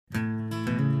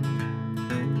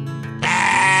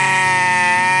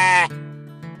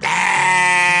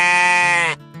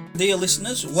dear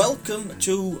listeners, welcome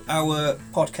to our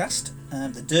podcast,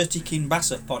 the Dirty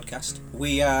Kinbassa podcast.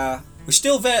 We're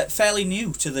still fairly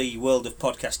new to the world of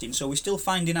podcasting, so we're still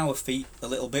finding our feet a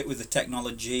little bit with the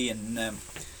technology and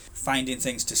finding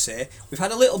things to say. We've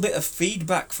had a little bit of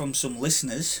feedback from some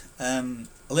listeners, a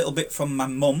little bit from my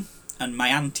mum and my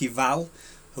auntie Val,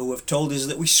 who have told us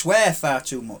that we swear far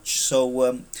too much.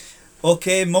 So,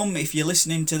 okay, Mum, if you're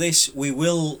listening to this, we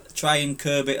will try and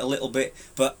curb it a little bit,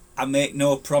 but I make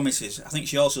no promises. I think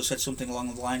she also said something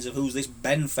along the lines of, who's this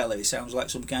Ben fella? He sounds like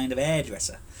some kind of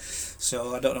hairdresser.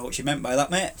 So I don't know what she meant by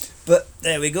that, mate. But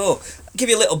there we go. I'll give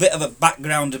you a little bit of a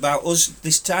background about us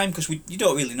this time, because you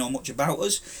don't really know much about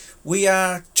us. We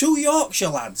are two Yorkshire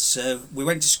lads. We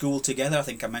went to school together. I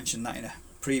think I mentioned that in a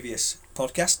previous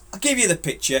podcast. I'll give you the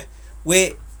picture.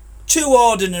 We're two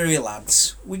ordinary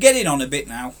lads. We're getting on a bit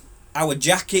now. Our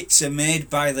jackets are made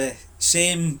by the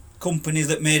same company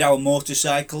that made our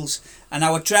motorcycles, and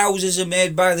our trousers are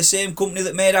made by the same company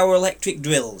that made our electric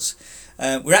drills.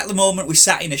 We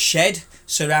sat in a shed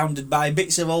surrounded by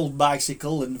bits of old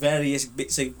bicycle and various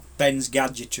bits of Ben's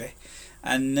gadgetry.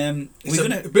 And a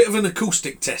bit of an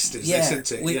acoustic test,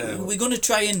 isn't it? We're going to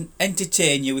try and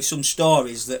entertain you with some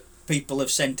stories that people have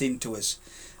sent in to us.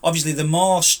 Obviously, the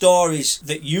more stories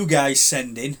that you guys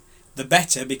send in, the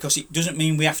better, because it doesn't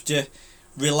mean we have to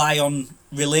rely on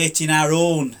relating our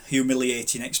own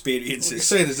humiliating experiences. What you're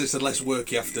saying is it's the less work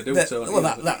you have to do. That's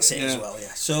it as well,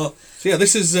 yeah. So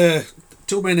this is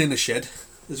two men in a shed.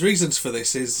 There's reasons for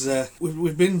this.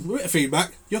 We've been a bit of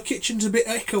feedback. Your kitchen's a bit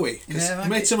echoey. A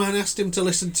mate of mine asked him to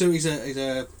listen to. He's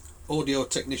a audio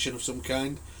technician of some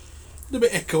kind. A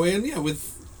bit echoey, and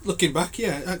with looking back,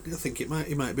 I think he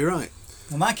might be right.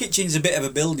 Well, my kitchen's a bit of a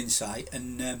building site,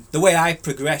 and the way I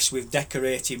progress with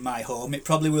decorating my home, it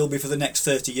probably will be for the next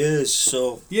 30 years,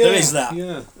 so there is that.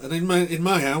 Yeah, and in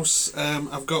my house,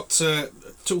 I've got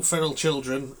two feral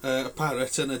children, a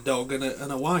parrot and a dog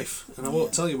and a wife, and I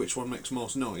won't tell you which one makes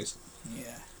most noise.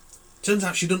 Yeah. Turns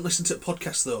out she doesn't listen to the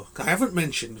podcast, though. I haven't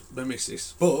mentioned my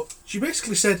missus, but she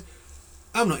basically said,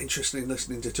 I'm not interested in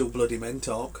listening to two bloody men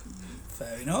talk.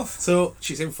 Fair enough. So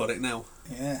she's in for it now.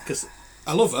 Yeah. Because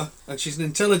I love her, and she's an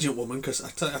intelligent woman, because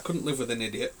I couldn't live with an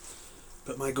idiot.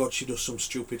 But my God, she does some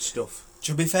stupid stuff.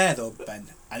 To be fair though, Ben,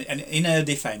 and in her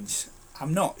defence,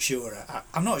 I'm not sure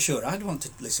I'd want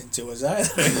to listen to us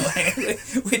either.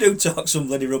 We do talk some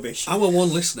bloody rubbish. Our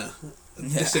one listener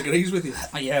disagrees with you.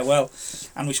 Yeah, well,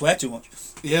 and we swear too much.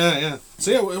 Yeah.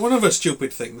 So one of her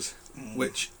stupid things,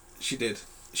 which she did,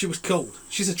 she was cold.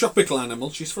 She's a tropical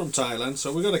animal. She's from Thailand,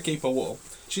 so we've got to keep her warm.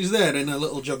 She's there in her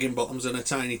little jogging bottoms and a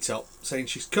tiny top, saying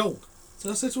she's cold.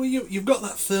 So I said, well, you've got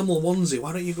that thermal onesie,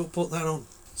 why don't you go put that on?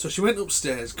 So she went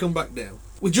upstairs, come back down,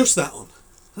 with just that on.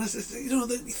 And I said,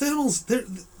 the thermals,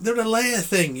 they're a layer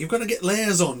thing. You've got to get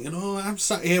layers on, I'm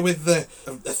sat here with a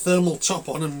thermal top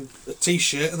on and a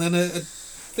t-shirt and then a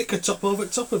thicker top over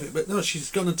the top of it. But no,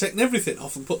 she's gone and taken everything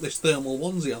off and put this thermal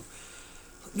onesie on.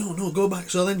 No, go back.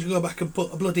 So then you go back and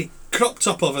put a bloody crop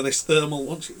top over this thermal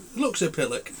onesie. It looks a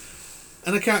pillock.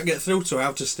 And I can't get through to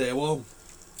how to stay warm.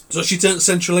 So she turns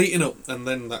central heating up, and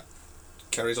then that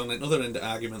carries on another end of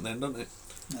argument then, doesn't it?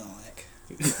 No, heck.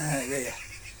 Yeah.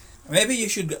 Maybe you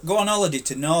should go on holiday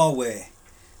to Norway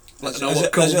as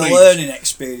a learning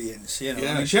experience,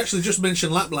 Yeah, she actually just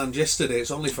mentioned Lapland yesterday.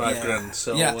 It's only $5,000,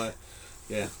 so that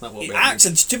won't be.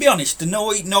 Actually, to be honest, the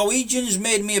Norwegians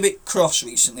made me a bit cross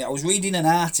recently. I was reading an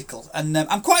article, and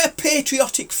I'm quite a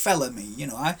patriotic fella, me.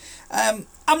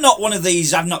 I'm not one of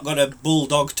these. I've not got a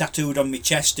bulldog tattooed on my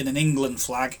chest in an England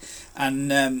flag,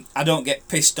 and I don't get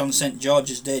pissed on St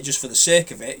George's Day just for the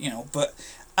sake of it, But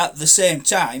at the same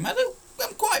time,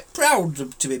 I'm quite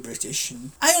proud to be British.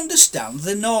 And I understand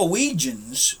the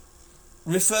Norwegians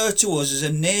refer to us as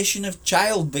a nation of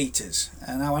child beaters.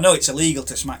 And now I know it's illegal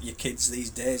to smack your kids these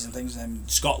days and things. And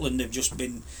Scotland have just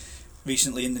been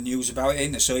recently in the news about it,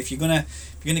 isn't there? So if you're gonna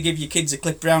give your kids a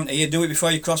clip round here, do it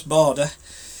before you cross border.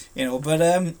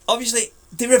 But obviously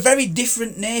they're a very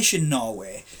different nation,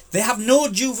 Norway. They have no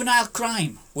juvenile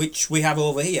crime, which we have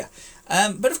over here.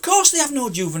 But of course they have no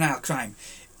juvenile crime.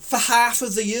 For half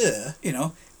of the year,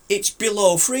 it's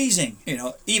below freezing,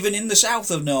 even in the south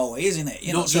of Norway, isn't it?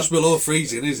 Not just below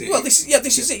freezing, is it? Well, this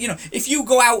is it, If you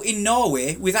go out in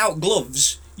Norway without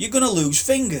gloves, you're going to lose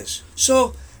fingers.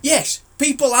 So, yes,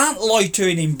 people aren't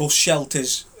loitering in bus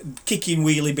shelters, kicking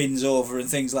wheelie bins over and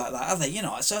things like that, are they?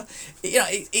 So,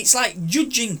 it's like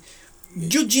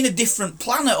judging a different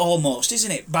planet almost,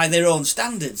 isn't it, by their own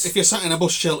standards. If you're sat in a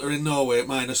bus shelter in Norway at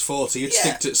 -40, you'd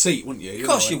stick to the seat, wouldn't you? Of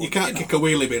course you would. You can't kick a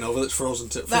wheelie bin over that's frozen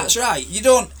to the floor. That's right. You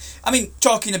don't...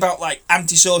 talking about,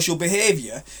 antisocial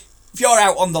behaviour, if you're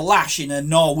out on the lash in a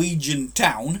Norwegian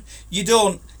town, you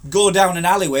don't go down an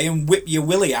alleyway and whip your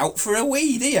willy out for a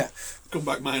wee, do you? Come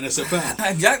back minus a pound.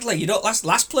 Exactly. You don't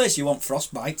last place you want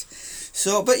frostbite.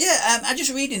 So, but yeah, I'm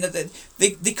just reading that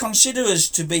they consider us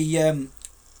to be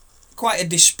quite a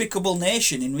despicable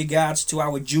nation in regards to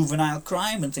our juvenile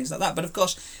crime and things like that. But of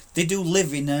course, they do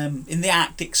live in the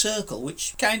Arctic Circle,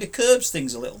 which kind of curbs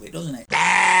things a little bit, doesn't it?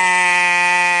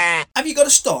 Have you got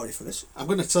a story for us? I'm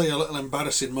going to tell you a little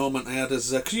embarrassing moment I had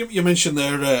as... Cause you mentioned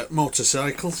their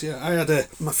motorcycles. Yeah, I had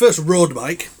my first road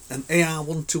bike, an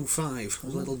AR125, a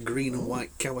little green and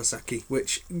white Kawasaki,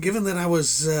 which, given that I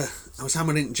was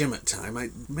hammering in gym at the time, I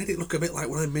made it look a bit like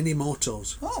one of the mini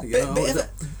motos. Oh,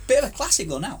 bit of a classic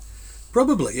though now.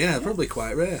 Probably, yeah, probably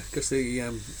quite rare, because they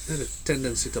had a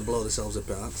tendency to blow themselves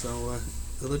apart, so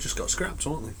they just got scrapped,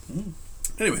 won't they? Mm.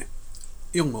 Anyway,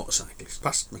 young motorcyclist,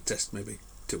 passed my test maybe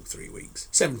 2-3 weeks.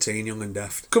 17, young and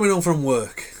daft. Coming home from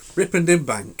work, Ripondin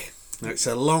Bank. Now it's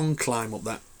a long climb up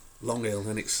that long hill,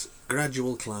 and it's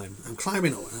gradual climb. I'm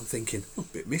climbing up and I'm thinking, a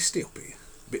bit misty up here.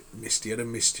 A bit mistier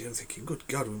and mistier. I'm thinking, good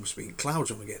God, we must be in clouds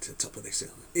when we get to the top of this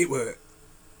hill. It were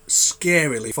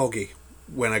scarily foggy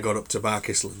when I got up to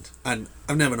Barkisland, and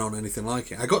I've never known anything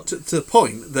like it. I got to the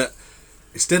point that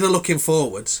instead of looking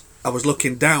forwards, I was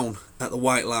looking down at the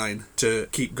white line to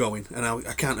keep going, and I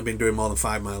can't have been doing more than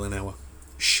 5 miles an hour.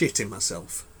 Shitting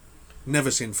myself.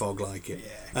 Never seen fog like it.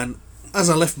 Yeah. And as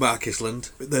I left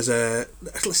Barkisland, there's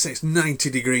let's say it's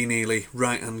 90-degree nearly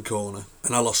right-hand corner,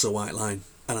 and I lost the white line,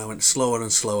 and I went slower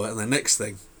and slower, and the next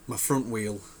thing, my front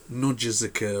wheel nudges the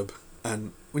curb,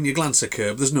 and when you glance at the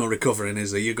curb, there's no recovering,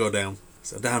 is there? You go down.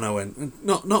 So down I went, and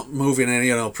not moving any,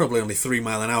 probably only 3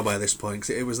 miles an hour by this point, 'cause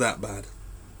it was that bad.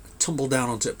 I tumbled down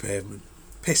onto the pavement,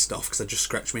 pissed off because I just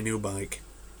scratched my new bike,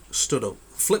 stood up,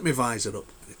 flipped my visor up.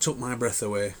 It took my breath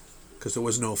away because there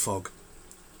was no fog.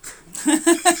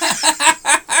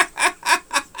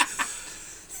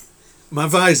 My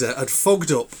visor had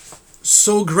fogged up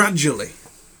so gradually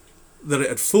that it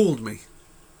had fooled me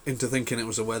into thinking it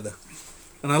was the weather.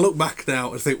 And I look back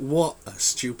now and think, what a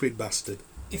stupid bastard.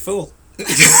 You fool.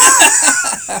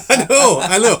 I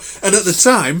know. And at the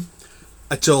time,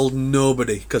 I told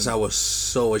nobody because I was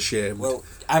so ashamed. Well,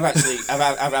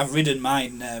 I've ridden my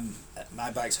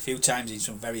bikes a few times in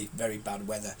some very, very bad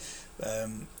weather.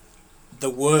 The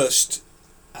worst,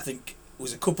 I think,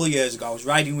 was a couple of years ago. I was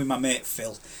riding with my mate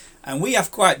Phil, and we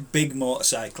have quite big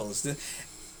motorcycles. The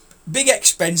big,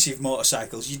 expensive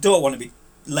motorcycles. You don't want to be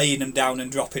laying them down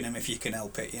and dropping them if you can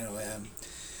help it,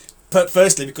 But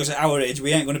firstly, because at our age,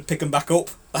 we ain't going to pick them back up.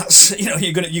 That's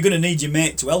you're gonna need your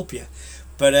mate to help you.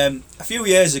 But a few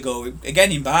years ago,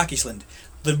 again in Barkisland,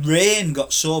 the rain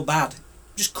got so bad,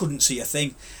 just couldn't see a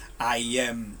thing.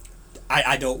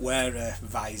 I don't wear a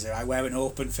visor. I wear an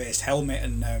open-faced helmet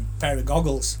and a pair of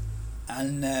goggles.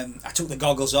 And I took the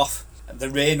goggles off. The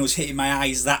rain was hitting my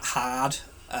eyes that hard,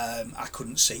 I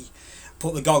couldn't see.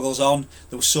 Put the goggles on.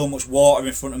 There was so much water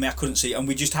in front of me, I couldn't see. And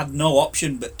we just had no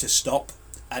option but to stop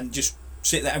and just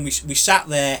sit there. And we sat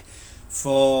there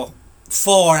for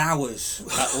 4 hours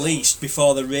at least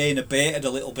before the rain abated a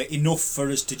little bit, enough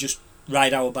for us to just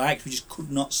ride our bikes. We just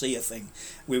could not see a thing.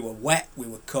 We were wet, we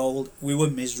were cold, we were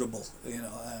miserable,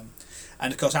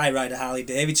 and of course I ride a Harley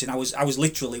Davidson. I was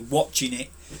literally watching it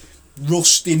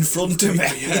rust in front of me,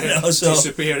 so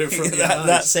disappear in front of your eyes.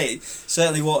 That's it.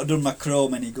 Certainly won't have done my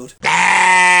chrome any good.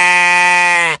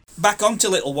 Back onto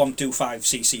little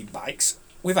 125cc bikes.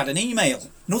 We've had an email.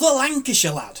 Another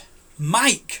Lancashire lad,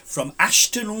 Mike from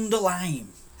Ashton under Lyme.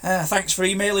 Thanks for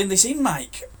emailing this in,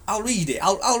 Mike. I'll read it.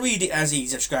 I'll read it as he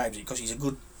describes it because he's a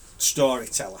good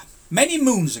storyteller. Many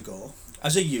moons ago,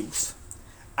 as a youth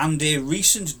and a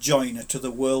recent joiner to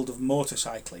the world of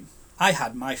motorcycling, I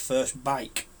had my first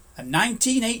bike, a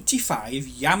 1985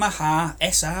 Yamaha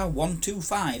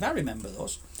SR125. I remember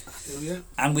those. Yeah.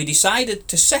 And we decided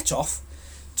to set off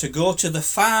to go to the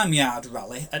Farmyard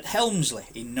Rally at Helmsley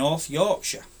in North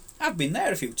Yorkshire. I've been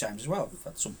there a few times as well. We've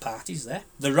had some parties there.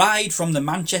 The ride from the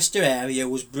Manchester area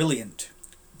was brilliant,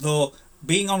 though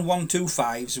being on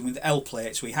 125s and with L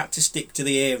plates we had to stick to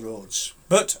the A roads.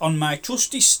 But on my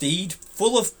trusty steed,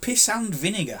 full of piss and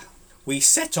vinegar, we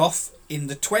set off in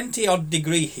the 20-odd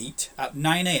degree heat at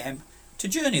 9 a.m. to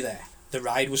journey there. The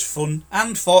ride was fun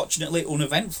and fortunately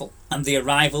uneventful, and the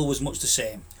arrival was much the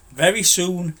same. Very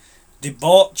soon,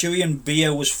 debauchery and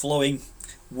beer was flowing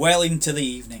well into the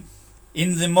evening.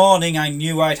 In the morning I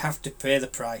knew I'd have to pay the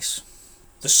price.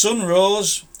 The sun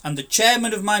rose and the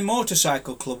chairman of my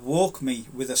motorcycle club woke me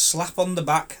with a slap on the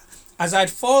back as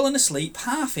I'd fallen asleep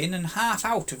half in and half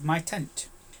out of my tent.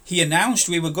 He announced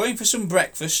we were going for some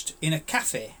breakfast in a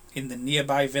cafe in the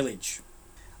nearby village.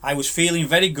 I was feeling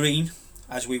very green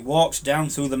as we walked down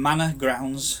through the manor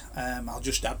grounds. I'll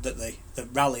just add that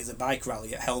the bike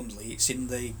rally at Helmsley, it's in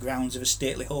the grounds of a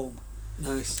stately home.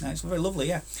 Nice. It's very lovely,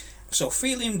 yeah. So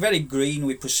feeling very green,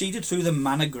 we proceeded through the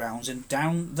manor grounds and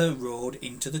down the road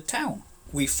into the town.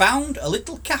 We found a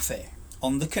little cafe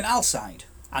on the canal side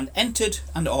and entered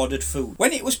and ordered food.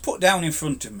 When it was put down in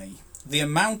front of me, the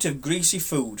amount of greasy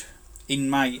food in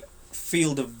my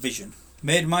field of vision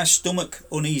made my stomach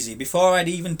uneasy before I'd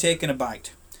even taken a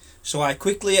bite. So I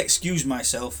quickly excused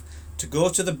myself to go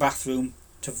to the bathroom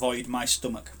to void my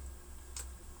stomach.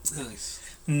 Nice.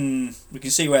 We can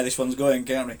see where this one's going,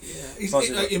 can't we?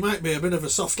 Yeah. He might be a bit of a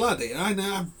soft lad.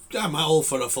 I'm all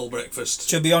for a full breakfast.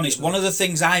 To be honest, one of the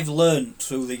things I've learned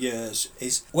through the years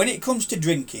is when it comes to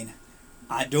drinking,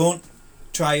 I don't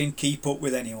try and keep up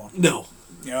with anyone. No.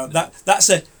 You know, that's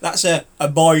a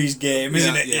boys' game,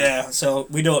 isn't it? Yeah. So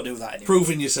we don't do that anymore.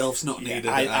 Proving yourself's not needed.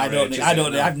 I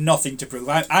have nothing to prove.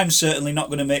 I'm certainly not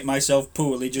going to make myself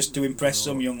poorly just to impress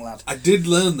some young lad. I did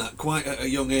learn that quite at a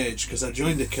young age because I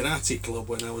joined a karate club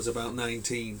when I was about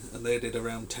 19, and they did a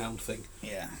round town thing.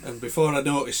 Yeah. And before I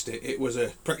noticed it, it was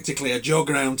practically a jog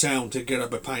around town to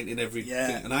grab a pint in every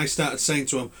thing. And I started saying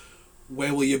to them,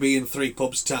 "Where will you be in 3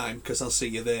 pubs' time? Because I'll see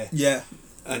you there." Yeah.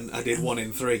 And I did 1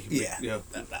 in 3. Yeah.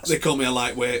 They called me a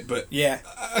lightweight, but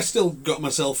I still got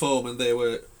myself home and they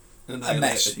were a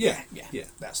mess. Yeah.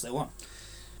 That's the one.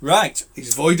 Right.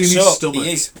 He's voiding his stomach.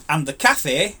 He is. And the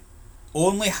cafe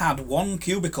only had 1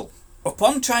 cubicle.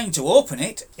 Upon trying to open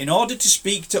it, in order to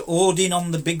speak to Odin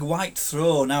on the big white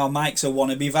throne, now Mike's a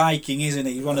wannabe Viking, isn't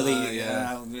he? One of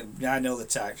the... I know the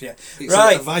types, yeah. It's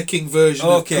a Viking version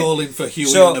of calling for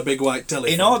Huey on a big white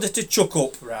telephone. In order to chuck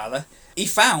up, rather... He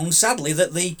found, sadly,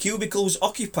 that the cubicle was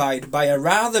occupied by a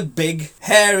rather big,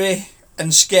 hairy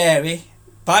and scary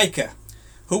biker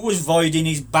who was voiding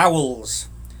his bowels.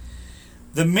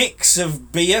 The mix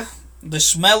of beer, the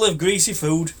smell of greasy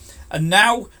food, and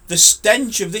now the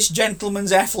stench of this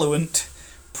gentleman's effluent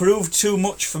proved too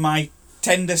much for my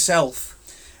tender self,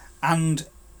 and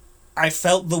I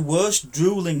felt the worst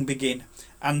drooling begin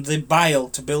and the bile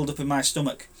to build up in my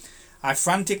stomach. I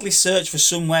frantically searched for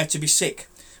somewhere to be sick,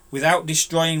 without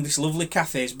destroying this lovely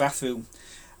cafe's bathroom,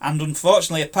 and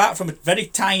unfortunately, apart from a very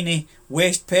tiny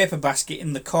waste paper basket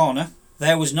in the corner,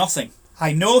 there was nothing.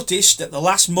 I noticed at the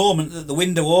last moment that the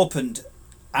window opened,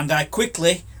 and I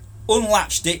quickly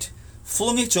unlatched it,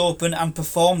 flung it open, and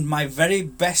performed my very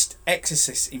best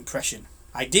exorcist impression.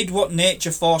 I did what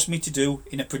nature forced me to do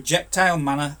in a projectile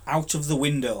manner out of the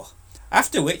window,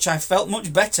 after which I felt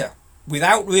much better,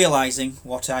 without realising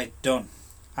what I'd done.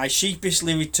 I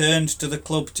sheepishly returned to the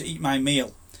club to eat my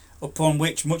meal, upon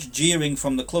which much jeering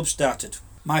from the club started.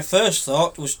 My first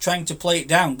thought was trying to play it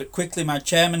down, but quickly my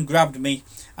chairman grabbed me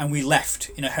and we left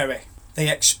in a hurry. They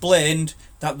explained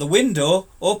that the window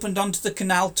opened onto the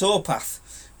canal towpath,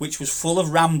 which was full of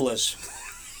ramblers.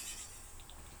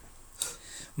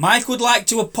 Mike would like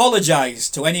to apologise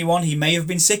to anyone he may have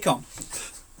been sick on.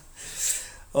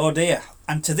 Oh dear.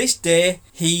 And to this day,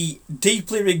 he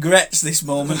deeply regrets this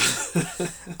moment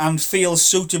and feels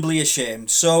suitably ashamed.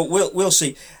 So we'll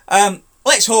see.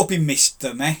 Let's hope he missed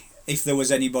them, if there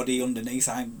was anybody underneath.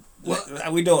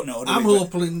 We don't know. I'm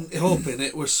hoping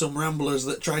it was some ramblers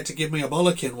that tried to give me a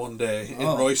bollocking one day in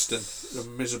Royston. A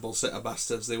miserable set of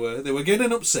bastards they were. They were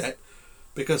getting upset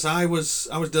because I was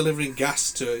delivering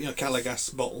gas to Cala gas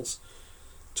bottles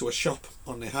to a shop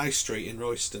on the high street in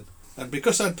Royston. And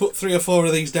because I'd put 3 or 4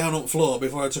 of these down on the floor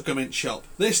before I took them in shop,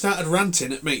 they started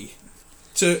ranting at me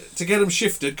to get them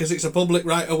shifted because it's a public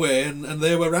right of way, and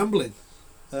they were rambling.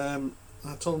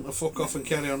 I told them to fuck off and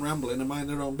carry on rambling and mind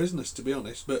their own business, to be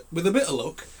honest. But with a bit of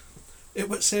luck, it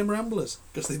was same ramblers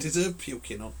because they deserve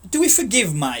puking on. Do we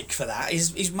forgive Mike for that?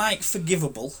 Is Mike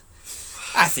forgivable?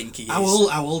 I think he is.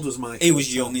 How old was Mike? He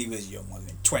was young,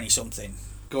 wasn't he? 20-something.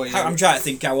 I'm trying to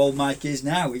think how old Mike is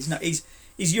now.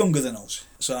 He's younger than us.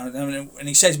 So, and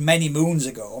he says many moons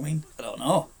ago. I mean, I don't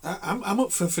know. I'm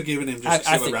up for forgiving him just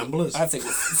because they were ramblers. I think,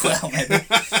 well,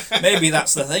 maybe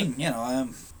that's the thing, Do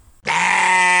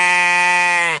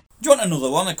you want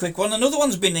another one? A quick one? Another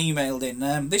one's been emailed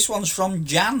in. This one's from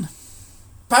Jan.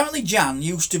 Apparently Jan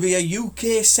used to be a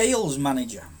UK sales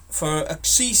manager for a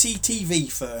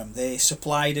CCTV firm. They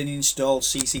supplied and installed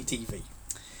CCTV.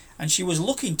 And she was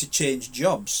looking to change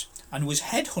jobs and was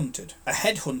headhunted. A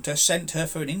headhunter sent her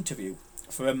for an interview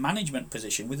for a management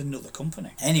position with another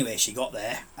company. Anyway, she got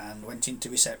there and went into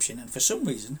reception, and for some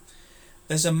reason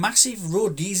there's a massive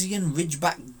Rhodesian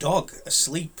Ridgeback dog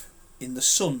asleep in the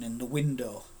sun in the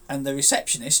window, and the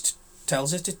receptionist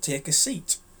tells her to take a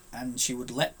seat and she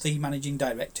would let the managing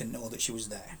director know that she was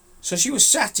there. So she was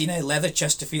sat in a leather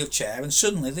Chesterfield chair, and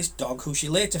suddenly this dog, who she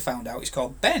later found out is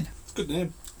called Ben. It's a good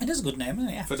name. It is a good name, isn't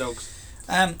it? Yeah. For dogs.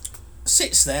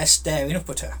 Sits there staring up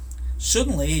at her.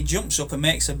 Suddenly he jumps up and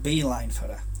makes a beeline for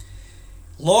her.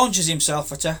 Launches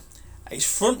himself at her, his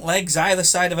front legs either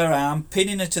side of her arm,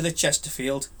 pinning her to the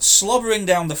Chesterfield, slobbering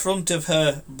down the front of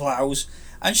her blouse,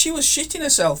 and she was shitting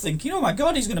herself thinking, oh my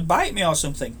god, he's going to bite me or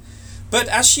something. But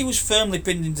as she was firmly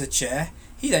pinned into the chair,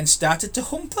 he then started to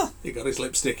hump her. He got his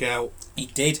lipstick out. He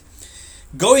did.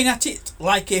 Going at it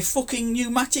like a fucking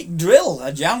pneumatic drill,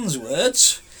 are Jan's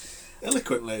words.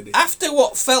 Eloquent lady. After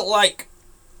what felt like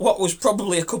what was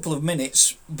probably a couple of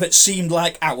minutes, but seemed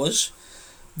like hours,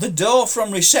 the door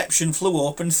from reception flew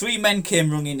open, 3 men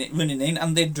came running in,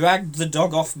 and they dragged the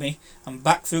dog off me and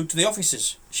back through to the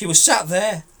offices. She was sat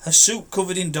there, her suit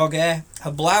covered in dog hair,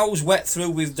 her blouse wet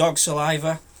through with dog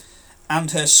saliva,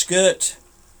 and her skirt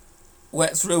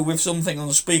wet through with something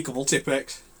unspeakable.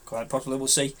 Tipp-Ex. Quite possibly, we'll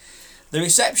see. The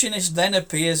receptionist then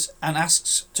appears and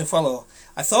asks to follow.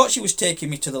 I thought she was taking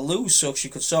me to the loo so she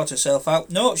could sort herself out.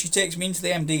 No, she takes me into the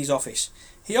MD's office.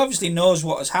 He obviously knows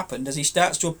what has happened as he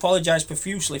starts to apologise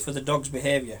profusely for the dog's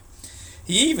behaviour.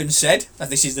 He even said, and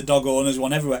this is the dog owner's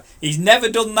one everywhere, he's never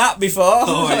done that before.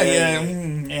 Oh,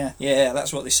 yeah. Yeah,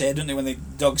 that's what they say, don't they, when the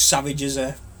dog savages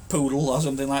a poodle or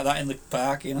something like that in the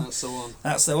park, you know. That's the one.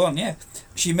 That's the one, yeah.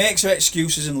 She makes her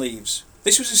excuses and leaves.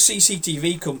 This was a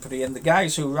CCTV company, and the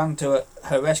guys who ran to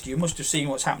her rescue must have seen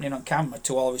what's happening on camera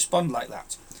to all respond like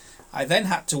that. I then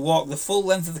had to walk the full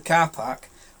length of the car park,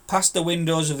 past the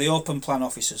windows of the open plan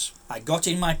offices. I got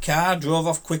in my car, drove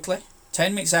off quickly.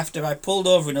 10 minutes after, I pulled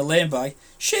over in a lane-by,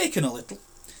 shaken a little,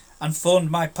 and phoned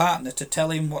my partner to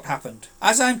tell him what happened.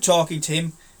 As I'm talking to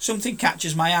him, something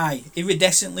catches my eye,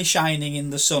 iridescently shining in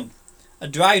the sun. A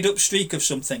dried-up streak of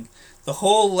something, the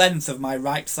whole length of my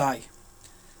right thigh.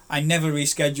 I never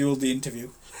rescheduled the interview.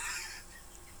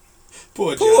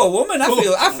 Poor woman.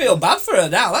 I feel bad for her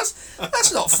now.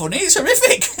 That's not funny. It's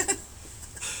horrific.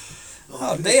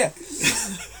 Oh dear.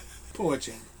 Poor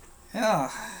Jen. Yeah.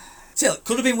 Still, it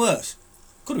could have been worse.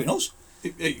 Could have been us.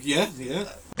 Yeah.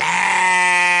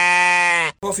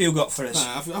 What have you got for us?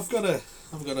 I've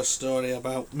got a story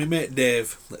about my mate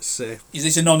Dave. Let's say. Is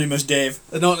this anonymous Dave?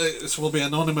 This will be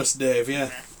anonymous Dave. Yeah.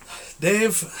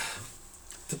 Dave.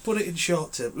 To put it in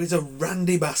short term, he's a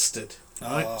randy bastard.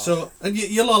 Right? Oh. So, and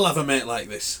you'll all have a mate like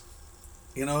this.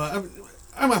 You know,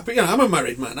 I'm happy. You know, I'm a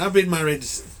married man. I've been married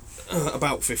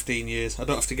about 15 years. I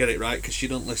don't have to get it right because she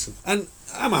don't listen. And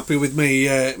I'm happy with me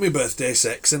birthday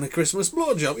sex and a Christmas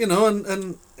blowjob. You know,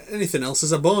 and anything else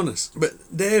is a bonus. But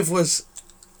Dave was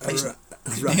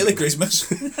nearly Christmas.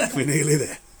 We're nearly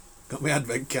there. Got my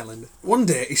advent calendar. One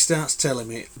day he starts telling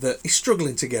me that he's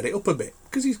struggling to get it up a bit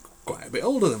because he's quite a bit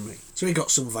older than me. So he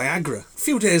got some Viagra. A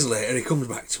few days later he comes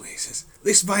back to me. He says,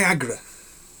 this Viagra,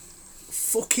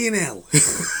 fucking hell.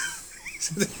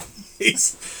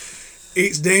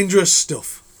 It's dangerous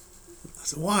stuff. I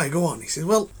said, why? Go on. He said,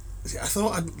 well, I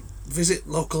thought I'd visit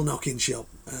local knocking shop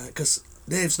because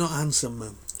Dave's not a handsome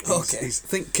man.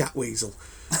 Think cat weasel.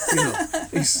 You know,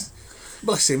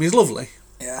 bless him, he's lovely.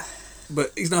 Yeah.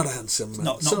 But he's not a handsome man.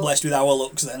 Not blessed with our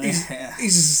looks then.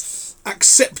 He's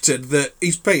accepted that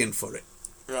he's paying for it.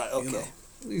 Right, okay. You know,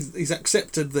 he's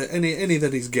accepted that any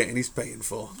that he's getting, he's paying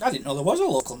for. I didn't know there was a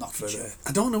local knocking shop.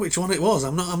 I don't know which one it was.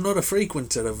 I'm not a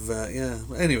frequenter of.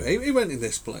 Anyway, he went in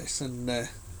this place and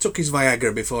took his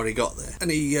Viagra before he got there,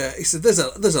 and he said there's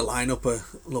a lineup of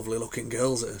lovely looking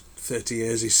girls that are 30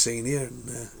 years his senior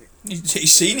and.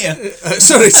 He's senior.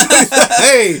 Sorry.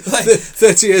 Hey,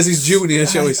 30 years his junior,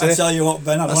 shall we say? I tell you what,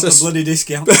 Ben, I want a bloody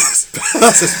discount.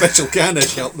 That's a special kind of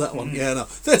shop, that one. Yeah, no.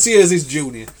 30 years his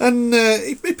junior. And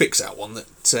he picks out one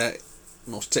that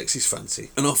most takes his fancy.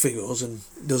 And off he goes and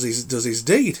does his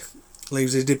deed.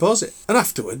 Leaves his deposit. And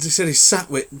afterwards, he said he's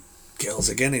sat with girls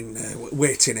again in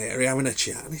waiting area having a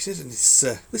chat. And he says,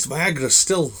 this Viagra's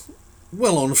still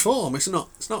well on form. It's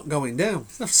not going down.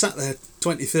 I've sat there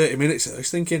 20-30 minutes ago,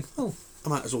 he's thinking, well, I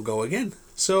might as well go again.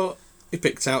 So he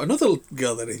picked out another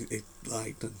girl that he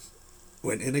liked and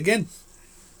went in again.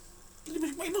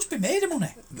 He must be made of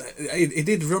money. He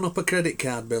did run up a credit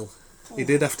card bill. He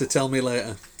did have to tell me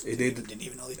later. He did. Didn't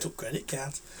even know they took credit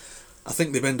cards. I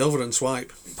think they bend over and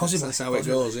swipe. Possibly. That's how it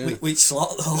goes, yeah. Which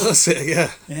slot though? That's it,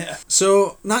 yeah. Yeah.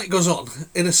 So night goes on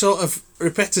in a sort of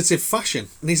repetitive fashion,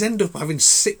 and he's ended up having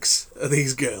 6 of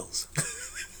these girls.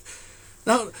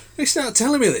 Now, they start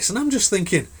telling me this, and I'm just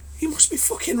thinking, he must be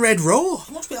fucking red raw.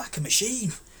 He must be like a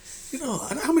machine. You know,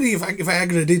 how many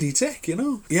Viagra did he take, you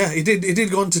know? Yeah, he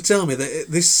did go on to tell me that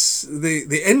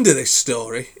the end of this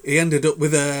story, he ended up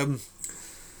with a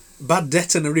bad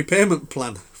debt and a repayment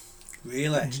plan.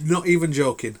 Really? Not even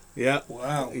joking. Yeah.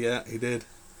 Wow. Yeah, he did.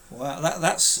 Wow.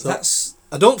 That's.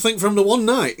 I don't think from the one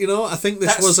night, I think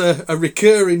this That's- was a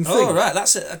recurring thing. Oh right.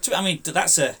 That's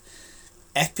a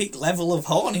epic level of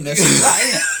horniness, that,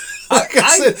 isn't it? Like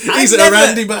I said, he's I've a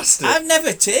randy bastard. I've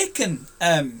never taken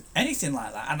anything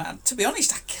like that, and to be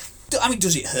honest, I mean,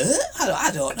 does it hurt?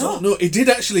 I don't know. I don't know. He did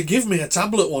actually give me a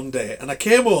tablet one day, and I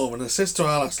came home and I says to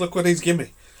Alice, "Look what he's given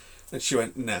me," and she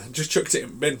went, "Nah," just chucked it in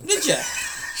the bin. Did you?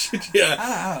 Yeah.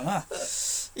 I don't know.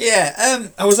 Yeah.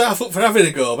 I was half up for having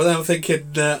a go, but then I'm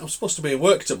thinking I'm supposed to be at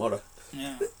work tomorrow.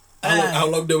 Yeah. How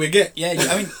long do we get? Yeah,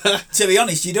 I mean, to be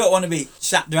honest, you don't want to be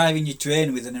sat driving your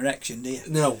train with an erection, do you?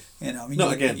 No. I mean,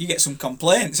 Not again. You get some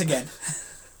complaints again.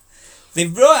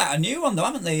 They've brought out a new one though,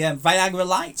 haven't they? Viagra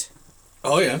Lite.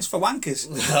 Oh yeah. It's for wankers.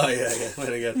 Oh yeah,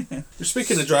 very good.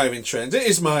 Speaking of driving trains, it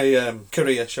is my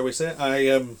career, shall we say?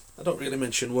 I don't really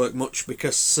mention work much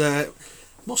because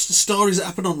most of the stories that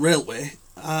happen on railway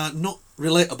are not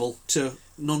relatable to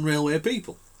non-railway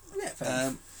people. Yeah, fair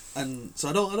enough. And so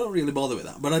I don't really bother with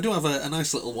that. But I do have a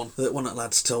nice little one that one of the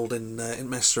lads told in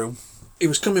mess room. He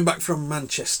was coming back from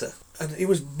Manchester and he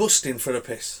was busting for a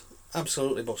piss,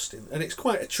 absolutely busting. And it's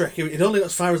quite a trek. He'd only got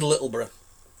as far as Littleborough.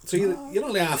 So you're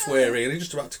only halfway really,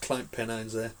 just about to climb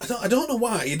Pennines there. I don't know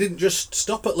why you didn't just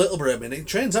stop at Littleborough a minute.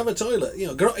 Trains have a toilet,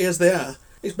 grotty as they are.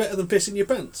 It's better than pissing your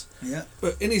pants. Yeah.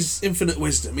 But in his infinite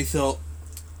wisdom, he thought,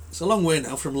 it's a long way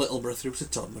now from Littleborough through to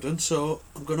Todmorden, so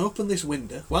I'm going to open this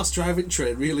window whilst driving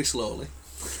train really slowly,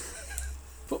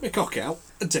 put my cock out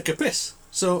and take a piss.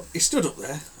 So he stood up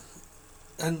there,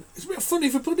 and it's a bit funny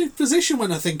for putting in position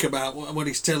when I think about what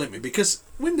he's telling me, because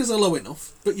windows are low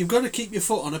enough, but you've got to keep your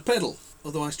foot on a pedal,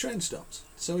 otherwise train stops.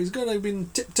 So he's got to have been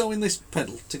tiptoeing this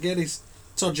pedal to get his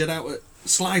todger out at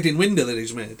sliding window that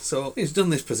he's made. So he's done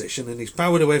this position and he's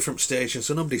powered away from station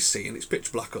so nobody's seeing. It's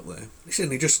pitch black up there. He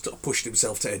said he just sort of pushed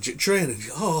himself to edge at train and he's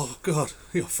oh god,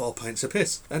 you're 4 pints of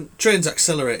piss. And train's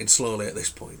accelerating slowly at this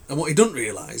point. And what he doesn't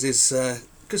realise is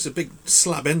because the big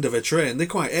slab end of a train, they're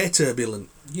quite air turbulent.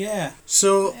 Yeah.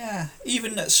 So yeah,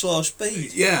 even at slow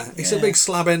speed. Yeah, it's a big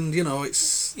slab end,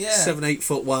 it's 7-8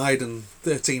 foot wide and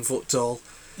 13 foot tall.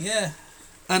 Yeah.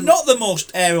 And not the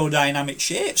most aerodynamic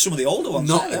shape, some of the older ones.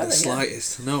 Not in the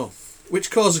slightest, no.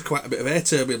 Which causes quite a bit of air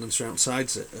turbulence around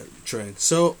sides at train.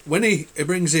 So when he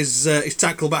brings his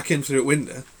tackle back in through the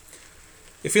window,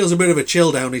 he feels a bit of a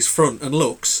chill down his front and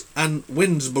looks, and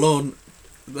wind's blown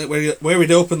where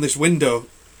he'd opened this window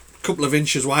a couple of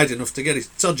inches wide enough to get his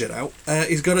todger out.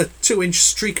 He's got a 2-inch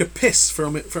streak of piss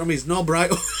from his knob right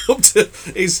up to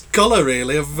his collar,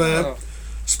 really, of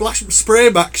splash spray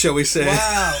back, shall we say.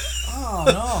 Wow. Oh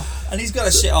no! And he's got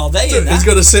to sit all day in that. He's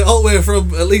got to sit all the way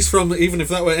from even if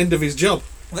that were end of his job.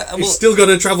 He's still got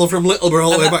to travel from Littleborough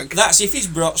all the way back. That's if he's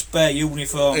brought spare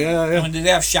uniform. Yeah. I mean, do they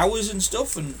have showers and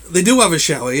stuff? And they do have a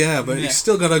shower, but he's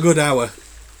still got a good hour.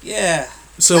 Yeah.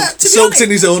 So soaked in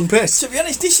his own piss. To be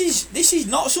honest, this is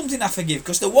not something I forgive,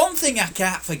 because the one thing I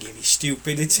can't forgive is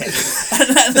stupidity.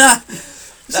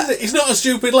 He's not a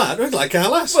stupid lad, like our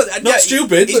lass. Not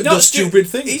stupid, but does stupid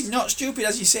things. He's not stupid,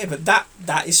 as you say, but that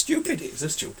is stupid. It's a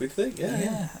stupid thing,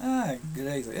 yeah.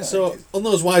 Great. Yeah, so, on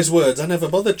those wise words, I never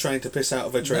bothered trying to piss out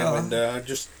of a train window. I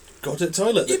just go to the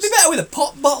toilet. You'd be better with a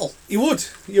pop bottle. You would.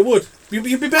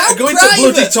 You'd be better going to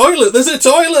the bloody toilet. There's a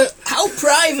toilet. How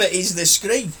private is the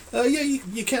screen?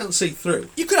 You can't see through.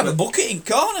 You could have a bucket in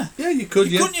corner. Yeah, you could.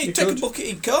 Couldn't you take a bucket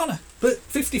in corner? But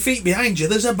 50 feet behind you,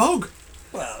 there's a bog.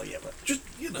 Well, yeah, but just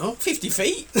 50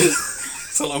 feet.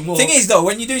 It's a long walk. Thing is, though,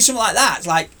 when you're doing something like that, it's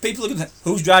like people are going to say,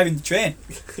 "Who's driving the train?"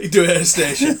 You do it at a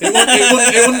station.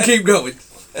 It wouldn't keep going.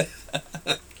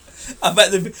 I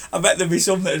bet there'd be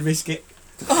some that'd risk it.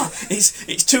 Oh,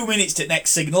 it's 2 minutes to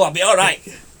next signal. I'll be all right.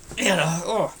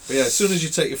 But as soon as you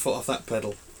take your foot off that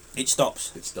pedal, it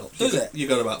stops. Does it? You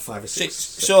got about 5 or 6.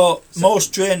 So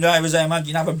most train drivers, I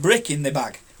imagine, have a brick in their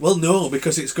bag. Well, no,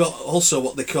 because it's got also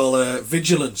what they call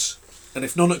vigilance. And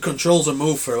if none of the controls are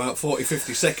moved for about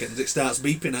 40-50 seconds, it starts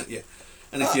beeping at you.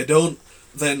 And if you don't,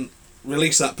 then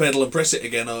release that pedal and press it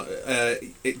again, or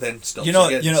it then stops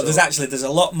again. There's a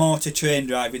lot more to train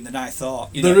driving than I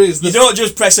thought. There is. You don't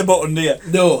just press a button, do you?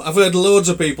 No, I've heard loads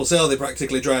of people say, they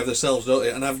practically drive themselves, don't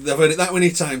they? And I've heard it that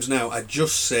many times now, I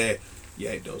just say,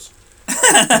 yeah, it does.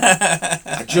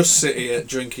 I just sit here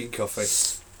drinking coffee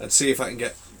and see if I can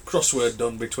get crossword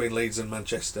done between Leeds and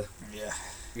Manchester. Yeah.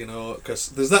 Because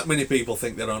there's that many people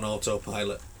think they're on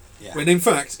autopilot. Yeah. When in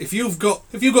fact, if you've got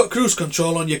cruise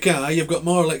control on your car, you've got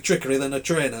more electricity than a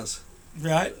train has.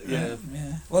 Right. Yeah.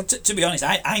 Well, to be honest,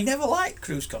 I never liked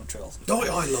cruise control. Oh,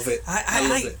 I love it. I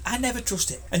love it. I never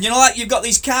trust it. And you've got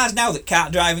these cars now that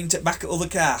can't drive into back at other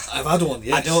car. I've had one.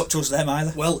 Yes. I don't trust them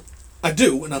either. Well, I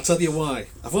do, and I'll tell you why.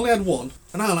 I've only had one,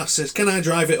 and our lass says, can I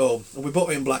drive it home? And we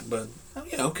bought it in Blackburn. Oh,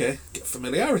 yeah, okay. Get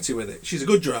familiarity with it. She's a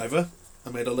good driver. I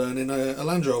made her learn in a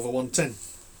Land Rover 110.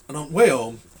 And on the way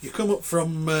home, you come up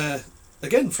from,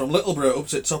 again, from Littleborough up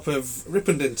to the top of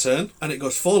Ripondin Turn, and it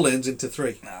goes 4 lanes into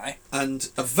 3. Aye. And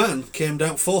a van came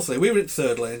down 4th lane. We were in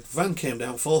 3rd lane. Van came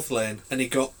down 4th lane, and he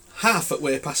got half at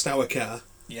way past our car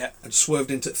Yeah. and swerved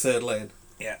into 3rd lane.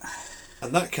 Yeah.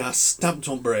 And that car stamped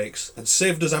on brakes and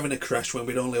saved us having a crash when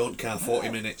we'd only owned car 40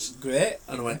 minutes. Great.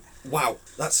 And I went, wow,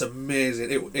 that's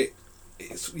amazing.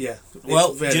 It's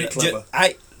Well, very clever.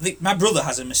 My brother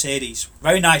has a Mercedes.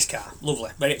 Very nice car.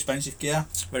 Lovely. Very expensive car.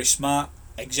 Very smart.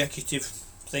 Executive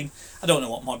thing. I don't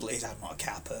know what model it is. I'm not a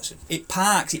car person. It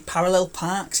parallel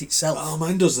parks itself. Oh,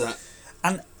 mine does that.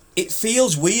 And it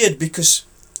feels weird because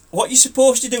what you're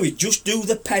supposed to do is just do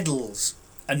the pedals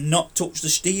and not touch the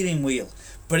steering wheel.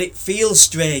 But it feels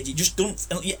strange. You just don't...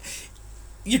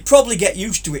 You'd probably get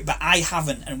used to it, but I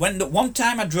haven't. And one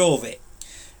time I drove it,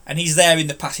 and he's there in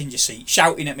the passenger seat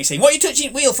shouting at me saying, what are you touching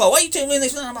the wheel for? Why are you doing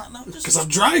this? And I'm like, no, because I'm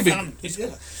driving.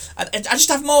 I just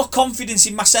have more confidence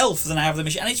in myself than I have the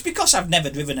machine. And it's because I've never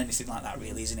driven anything like that,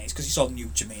 really, isn't it? It's because it's all new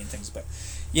to me and things. But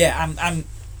yeah,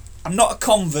 I'm not a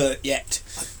convert yet.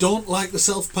 I don't like the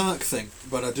self-park thing,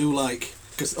 but I do like...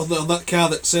 Because on that car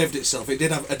that saved itself, it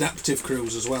did have adaptive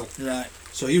cruise as well. Right.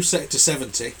 So you set it to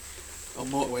 70 on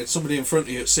motorway, somebody in front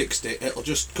of you at 60, it'll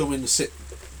just come in and sit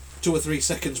 2 or 3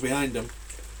 seconds behind them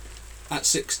at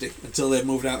 60 until they've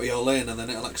moved out of your lane, and then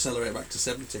it'll accelerate back to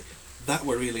 70. That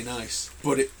were really nice,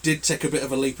 but it did take a bit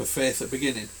of a leap of faith at the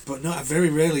beginning. But no, I very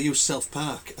rarely use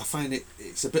self-park. I find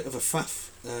it's a bit of a faff.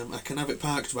 I can have it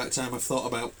parked by the time I've thought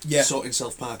about sorting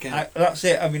self-park out. That's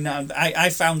it. I mean, I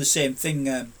found the same thing.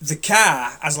 The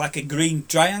car has like a green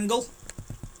triangle,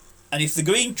 and if the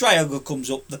green triangle comes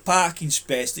up, the parking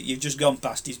space that you've just gone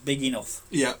past is big enough.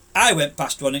 Yeah. I went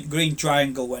past one and green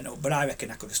triangle went up, but I reckon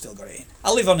I could have still got it in.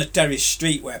 I live on a terrace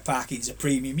street where parking's a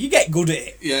premium. You get good at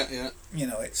it. Yeah, yeah. You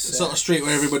know, it's the sort of street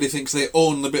where everybody thinks they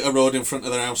own the bit of road in front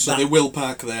of their house, so they will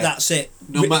park there. That's it.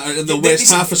 No matter, and they'll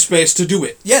waste half a space to do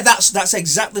it. Yeah, that's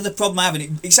exactly the problem I have,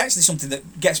 and it's actually something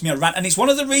that gets me on a rant, and it's one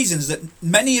of the reasons that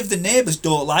many of the neighbours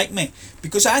don't like me,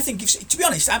 because I think, to be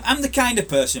honest, I'm the kind of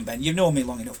person, Ben, you've known me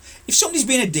long enough, if somebody's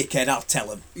been a dickhead, I'll tell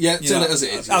them. Yeah, tell it as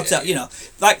it is. I'll tell, you know,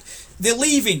 like, they're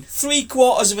leaving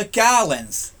 3/4 of a car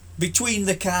length between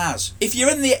the cars. If you're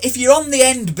on the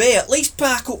end bay, at least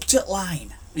park up to the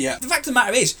line. Yeah. The fact of the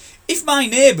matter is, if my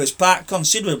neighbours parked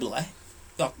considerately,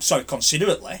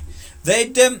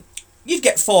 they'd you'd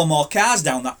get 4 more cars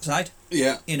down that side.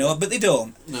 Yeah. You know, but they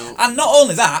don't. No. And not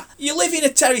only that, you live in a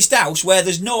terraced house where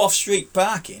there's no off-street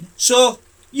parking, so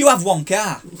you have 1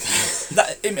 car. No.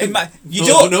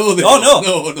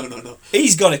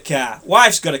 He's got a car.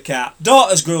 Wife's got a car.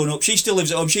 Daughter's grown up. She still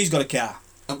lives at home. She's got a car.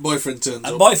 And boyfriend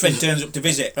turns up to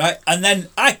visit, right? And then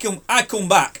I come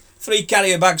back, 3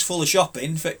 carrier bags full of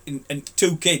shopping and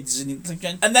 2 kids,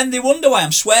 and then they wonder why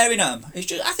I'm swearing at them. I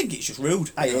think it's just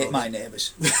rude. I hate my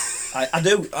neighbours. I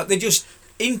do. They're just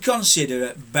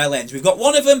inconsiderate bellends. We've got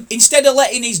one of them, instead of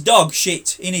letting his dog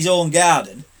shit in his own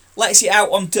garden, lets it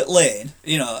out onto the lane.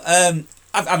 You know,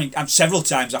 several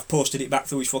times I've posted it back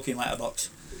through his fucking letterbox.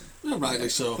 Oh, rightly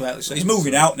so. So he's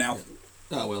moving out now.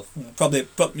 Oh well. Probably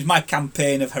my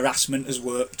campaign of harassment has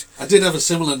worked. I did have a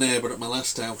similar neighbour at my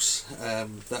last house.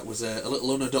 That was a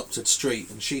little unadopted street,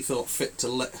 and she thought fit to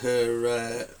let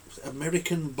her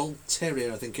American Bull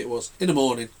Terrier, I think it was, in the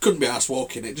morning. Couldn't be arsed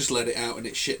walking it, just let it out and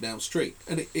it shit down street.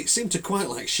 And it seemed to quite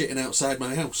like shitting outside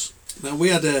my house. Now, we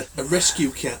had a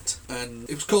rescue cat, and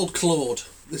it was called Claude.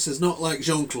 This is not like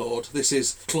Jean-Claude, this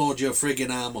is Claude your friggin'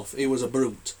 arm off. He was a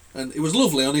brute. And it was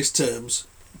lovely on his terms,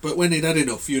 but when he'd had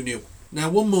enough, you knew. Now,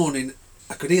 one morning,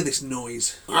 I could hear this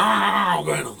noise. Going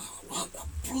on. What the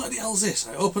bloody hell's this?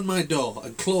 I opened my door,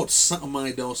 and Claude sat on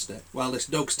my doorstep while this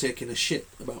dog's taking a shit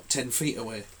about 10 feet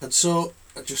away. And so,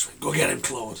 I just went, go get him,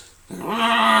 Claude.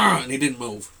 And he didn't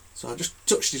move. So I just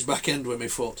touched his back end with my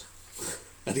foot.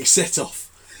 And he set off.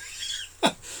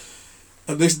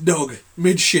 And this dog,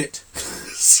 mid-shit,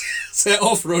 set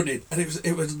off running. And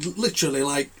it was literally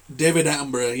like David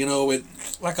Attenborough, you know, with...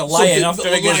 Like a lion after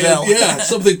a gazelle. Yeah,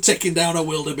 something taking down a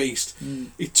wildebeest.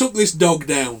 He took this dog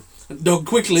down, and the dog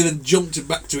quickly then jumped it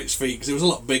back to its feet, because it was a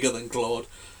lot bigger than Claude,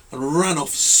 and ran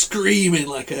off screaming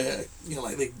like they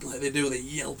do, the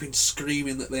yelping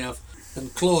screaming that they have.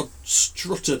 And Claude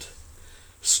strutted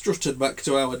back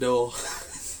to our door.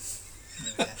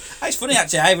 It's funny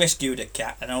actually, I rescued a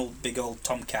cat, an big old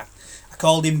tomcat. I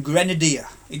called him Grenadier.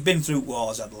 He'd been through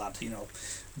wars, that lad, you know.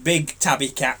 Big tabby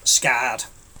cat, scarred.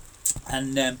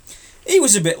 And he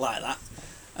was a bit like that.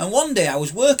 And one day I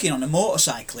was working on a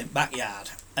motorcycle in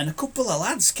backyard, and a couple of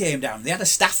lads came down. They had a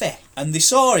staffy, and they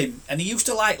saw him, and he used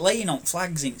to like laying on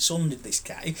flags in sun, did this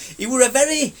cat. He were a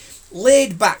very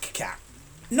laid-back cat.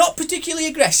 Not particularly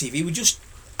aggressive, he was just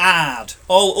hard.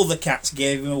 All other cats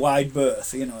gave him a wide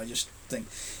berth, I just think.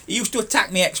 He used to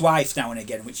attack my ex-wife now and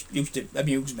again, which used to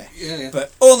amuse me. Yeah.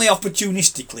 But only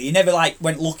opportunistically. He never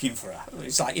went looking for her.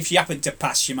 It's like if she happened to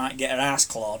pass, she might get her ass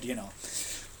clawed,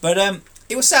 But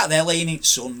he was sat there laying in the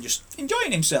sun, just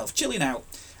enjoying himself, chilling out.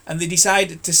 And they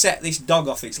decided to set this dog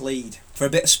off its lead for a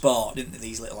bit of sport, didn't they,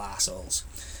 these little arseholes?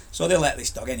 So they let this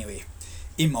dog anyway.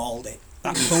 He mauled it.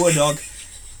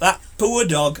 That poor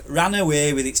dog ran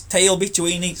away with its tail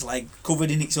between its legs,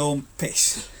 covered in its own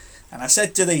piss. And I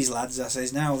said to these lads, I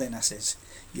says, now then, I says,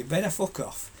 you better fuck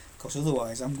off, because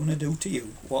otherwise I'm going to do to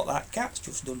you what that cat's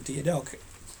just done to your dog.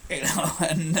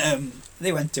 And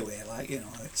they went away,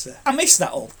 it's, I miss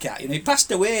that old cat, he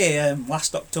passed away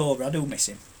last October. I do miss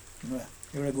him.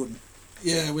 You're a good one.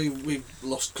 Yeah, we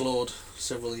lost Claude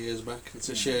several years back. It's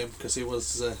a shame, because he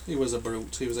was a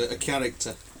brute. He was a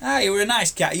character. He were a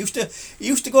nice cat. He used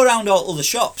to go around all the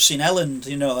shops in Elland,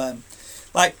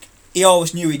 he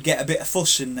always knew he'd get a bit of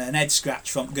fuss and an head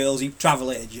scratch from girls, travel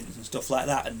agents and stuff like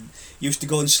that, and used to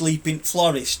go and sleep in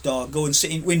florist or go and sit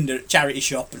in window at charity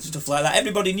shop and stuff like that.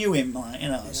 Everybody knew him,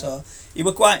 so he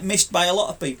were quite missed by a lot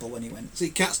of people when he went.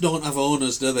 See, cats don't have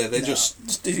owners, do they? They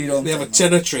just did it on they have a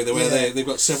territory where they've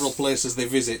got several places they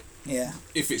visit. Yeah.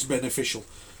 If it's beneficial.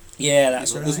 Yeah,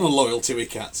 that's right. There's no loyalty with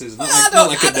cats, is there? Not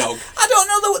like a dog. I don't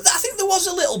know. I think there was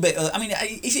a little bit.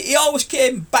 He always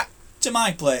came back to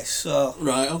my place, so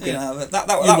right, okay. That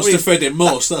must have fed him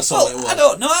most. That's all it was. I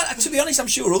don't know. To be honest, I'm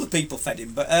sure other people fed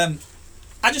him, but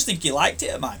I just think he liked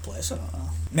it at my place. I don't know.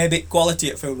 Maybe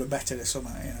quality of food were better or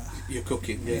something. You're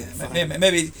cooking, yeah.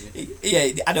 Maybe.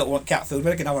 I don't want cat food.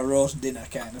 Maybe I can have a roast dinner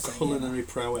kind of thing. Culinary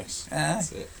prowess.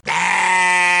 That's it.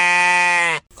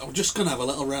 I'm just gonna have a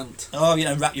little rant. Oh,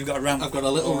 you've got a rant. I've got a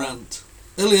little rant.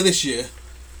 Earlier this year,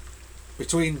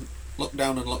 between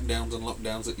lockdown and lockdowns,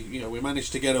 we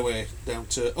managed to get away down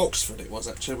to Oxford. It was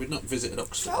actually we'd not visited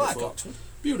Oxford before. I like Oxford.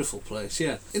 Beautiful place,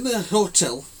 yeah. In the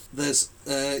hotel, there's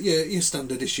your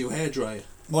standard issue hairdryer.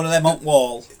 One of them on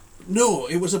wall. No,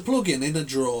 it was a plug-in in a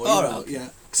drawer. Right. Yeah.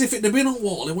 Because if it had been on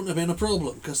wall, it wouldn't have been a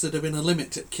problem, because there'd have been a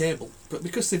limited cable. But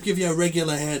because they give you a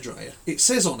regular hairdryer, it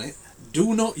says on it,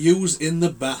 "Do not use in the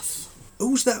bath."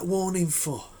 Who's that warning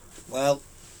for? Well,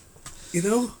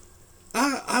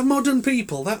 Are modern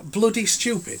people that bloody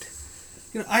stupid?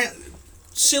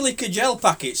 Silica gel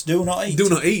packets, do not eat. Do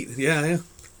not eat, yeah.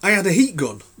 I had a heat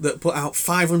gun that put out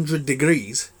 500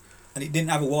 degrees. And it didn't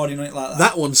have a warning on it like that.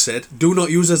 That one said, "Do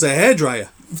not use as a hairdryer."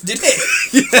 Did it?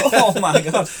 Yeah. Oh my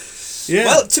god. Yeah.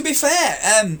 Well, to be fair,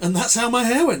 and that's how my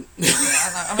hair went.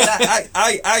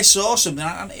 I saw something.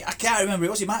 I can't remember.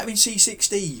 It might have been C6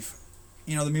 Steve.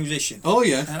 The musician. Oh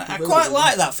yeah. And I quite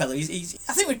like that fella.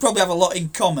 I think we'd probably have a lot in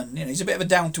common. He's a bit of a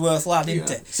down to earth lad, isn't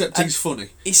he? Except he's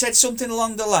funny. He said something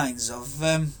along the lines of,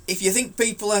 "If you think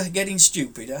people are getting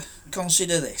stupider,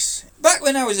 consider this. Back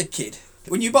when I was a kid,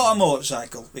 when you bought a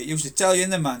motorcycle, it used to tell you in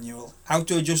the manual how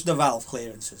to adjust the valve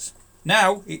clearances.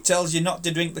 Now it tells you not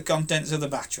to drink the contents of the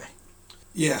battery."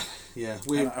 Yeah.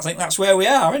 I think that's where we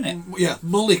are, isn't it? Yeah,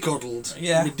 mollycoddled,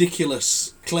 Yeah.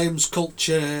 Ridiculous, claims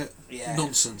culture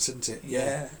nonsense, isn't it?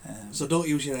 Yeah. So don't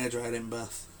use your hairdryer in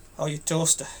bath. Or your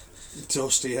toaster.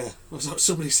 Toaster, yeah.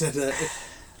 Somebody said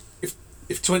if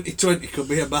 2020 could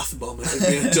be a bath bomb, it'd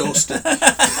be a toaster.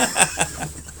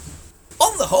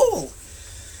 On the whole,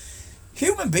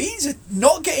 human beings are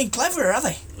not getting cleverer, are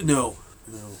they? No,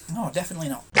 definitely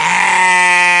not.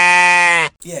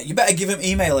 Yeah, you better give them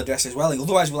email address as well,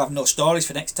 otherwise we'll have no stories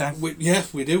for next time. We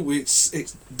do. It's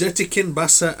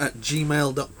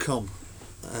dirtykinbassa@gmail.com.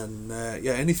 And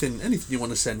anything you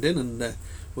want to send in, and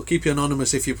we'll keep you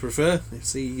anonymous if you prefer.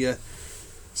 See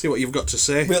what you've got to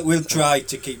say. We'll try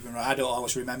to keep them. I don't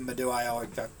always remember, do I?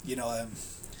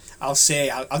 I'll say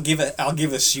I'll give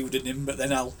a pseudonym, but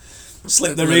then I'll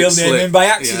slip the real name in by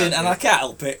accident, and I can't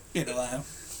help it.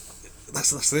 That's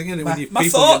the thing, isn't it? My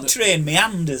thought train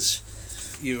meanders.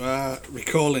 You are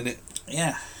recalling it.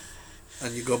 Yeah.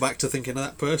 And you go back to thinking of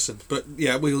that person. But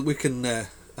yeah, we can. I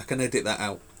can edit that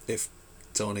out if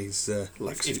Tony's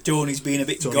if Tony's being a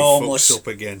bit Tony gormless fucks up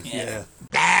again. Yeah.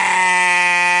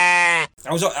 I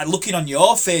was looking on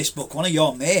your Facebook. One of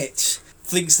your mates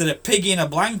thinks that a pig in a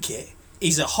blanket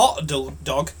is a hot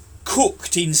dog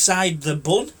cooked inside the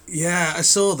bun. Yeah, I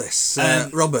saw this.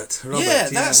 Robert. Yeah,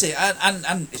 that's it.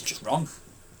 And it's just wrong.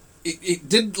 It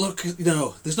didn't look.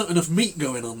 There's not enough meat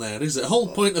going on there, is it? The whole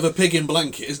point of a pig in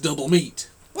blanket is double meat.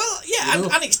 Well, yeah, Yeah, you know?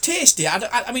 and it's tasty.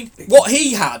 I mean, what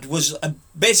he had was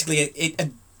basically a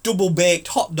double-baked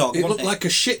hot dog, It wasn't looked like a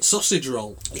shit sausage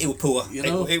roll. It were poor. You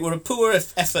know? It were a poor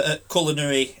effort at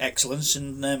culinary excellence,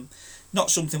 and not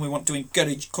something we want to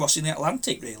encourage crossing the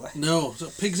Atlantic, really. No, so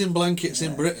pigs in blankets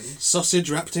in Britain,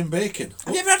 sausage wrapped in bacon.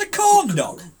 Have you ever had a corn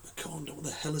dog? A corn dog? What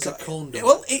the hell is a corn dog?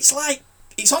 Well, it's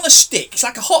on a stick. It's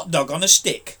like a hot dog on a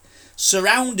stick,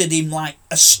 surrounded in like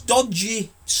a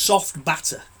stodgy, soft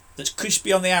batter that's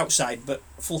crispy on the outside but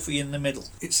fluffy in the middle.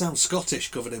 It sounds Scottish,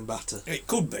 covered in batter. It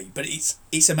could be, but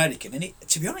it's American, and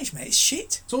to be honest, mate, it's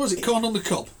shit. So was it corn on the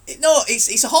cob?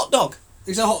 It's a hot dog.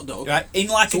 It's a hot dog. Right, in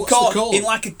like So a what's the corn, called?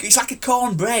 it's like a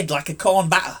corn bread, like a corn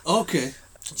batter. Okay.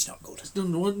 It's not good.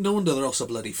 No wonder they're all so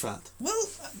bloody fat. Well,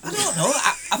 I don't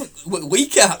know. We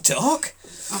can't talk.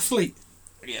 Athlete,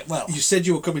 Yeah, well, you said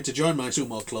you were coming to join my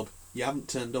sumo club. You haven't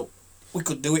turned up. we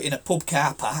could do it in a pub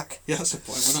car park. Yeah, that's the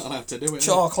point. We're not allowed to do it.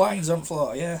 Chalk lines on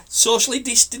floor, yeah. Socially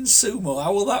distanced sumo,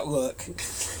 how will that work?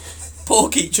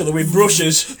 Poke each other with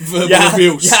brushes. Verbal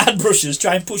abuse. Yard brushes.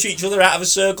 Try and push each other out of a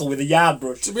circle with a yard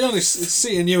brush. To be honest, it's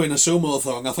seeing you in a sumo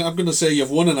thong. I think I'm going to say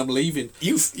you've won and I'm leaving.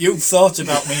 You've thought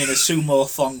about me in a sumo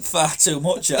thong far too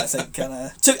much, I think.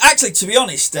 To be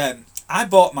honest, I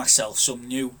bought myself some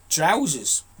new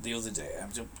trousers the other day.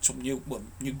 Some new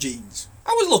jeans.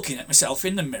 I was looking at myself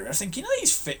in the mirror thinking,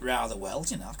 these fit rather well,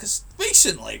 because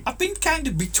recently I've been kind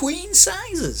of between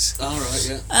sizes. All right,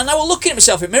 yeah. And I was looking at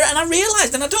myself in the mirror and I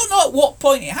realised, and I don't know at what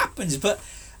point it happens, but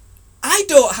I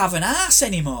don't have an arse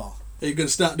anymore. Are you going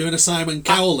to start doing a Simon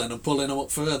Cowell then and pulling them up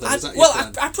further? Is that your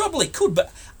plan? I probably could,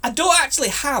 but I don't actually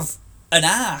have an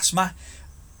arse. My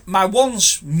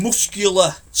once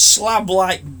muscular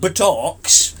slab-like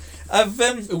buttocks have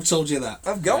Who told you that?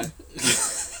 I've gone.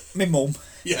 My mum.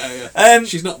 Yeah.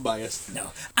 She's not biased.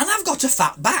 No, and I've got a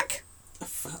fat back. A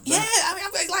fat back. Yeah, I mean,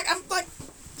 I'm like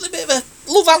a bit of a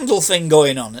love handle thing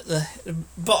going on at the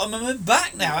bottom of my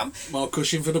back now. More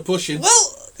cushion for the pushing.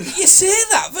 Well, you say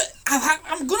that, but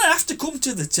I'm going to have to come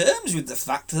to the terms with the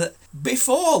fact that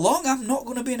before long I'm not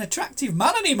going to be an attractive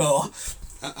man anymore.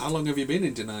 How long have you been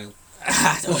in denial?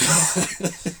 I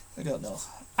don't know.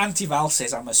 Auntie Val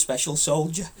says I'm a special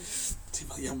soldier.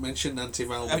 You haven't mentioned Auntie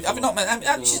Val Have before. you not?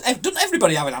 Doesn't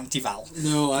everybody have an Auntie Val?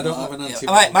 No, I don't have an Auntie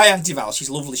Val. My Auntie Val, she's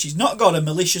lovely. She's not got a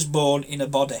malicious bone in her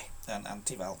body.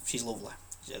 Auntie Val, she's lovely.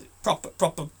 She's a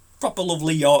proper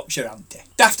lovely Yorkshire auntie.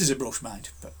 Daft as a brush, mind,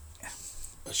 but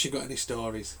Has she got any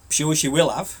stories? I'm sure she will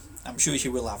have.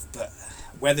 But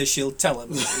whether she'll tell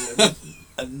them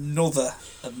another.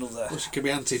 Well, she could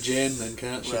be Auntie Jane then,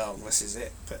 can't she? Well, this is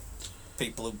it. But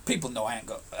people know I ain't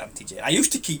got Auntie Jane. I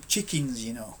used to keep chickens,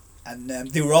 and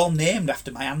they were all named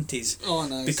after my aunties. Oh,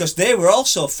 nice. Because they were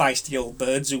also feisty old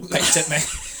birds who pecked at me.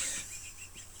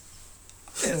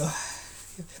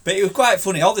 But it was quite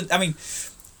funny.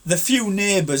 The few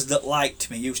neighbours that liked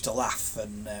me used to laugh,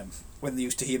 and when they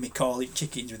used to hear me calling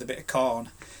chickens with a bit of corn,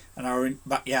 and I were in the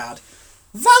backyard.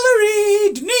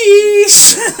 Valerie,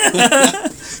 Denise!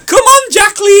 Come on,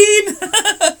 Jacqueline!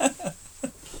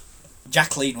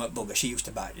 Jacqueline went bugger. She used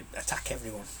to attack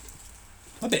everyone.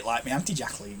 A bit like me Auntie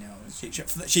Jacqueline,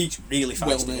 she's really feisty.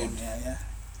 Well named.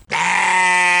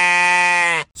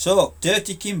 Yeah. So,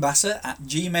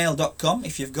 dirtykimbassa@gmail.com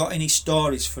if you've got any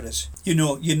stories for us. You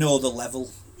know the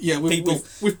level. Yeah,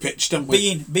 we've pitched, haven't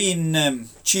we? Being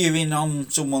cheering on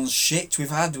someone's shit. We've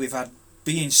had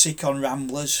being sick on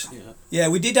Ramblers. Yeah,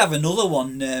 we did have another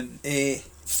one. A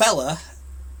fella.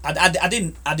 I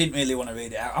didn't really want to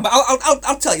read it out.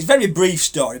 I'll tell you. It's a very brief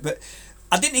story, but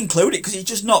I didn't include it because it's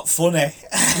just not funny.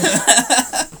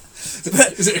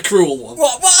 Is it a cruel one?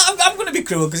 Well, I'm going to be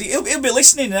cruel because he'll be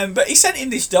listening. But he sent in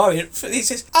this story. He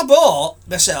says,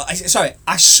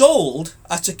 I sold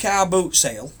at a car boot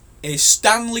sale a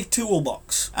Stanley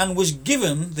toolbox and was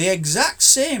given the exact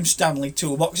same Stanley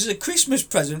toolbox as a Christmas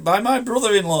present by my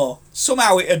brother-in-law.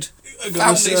 Somehow it had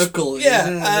got a circle.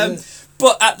 Yeah.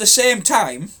 But at the same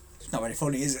time, it's not very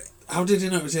funny, is it? How did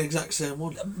you know it was the exact same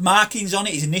one? Markings on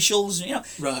it, his initials, Right,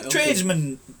 okay.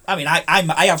 Tradesman.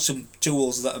 I have some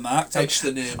tools that are marked. Etch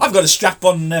the name. I've got a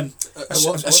strap-on. A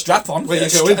strap-on. Where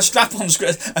you going? A strap-on.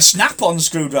 A snap-on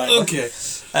screwdriver. Okay.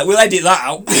 We'll edit that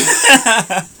out.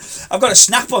 I've got a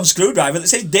snap-on screwdriver that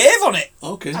says Dave on it.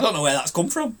 Okay. I don't know where that's come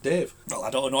from. Dave. Well, I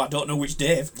don't know. I don't know which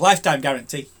Dave. Lifetime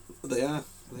guarantee. They are.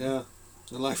 The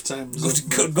lifetime.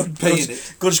 Good paying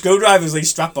it. Good screwdrivers.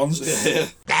 These strap-ons. Yeah.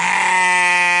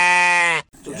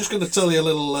 So I'm just going to tell you a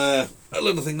little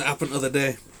thing that happened the other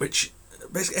day, which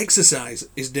basically exercise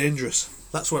is dangerous.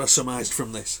 That's what I surmised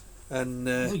from this. And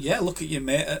look at your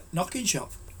mate at Knocking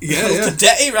Shop. Yeah. The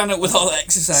debt he ran up with all the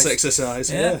exercise. Exercise.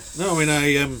 Yeah. No, I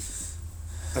mean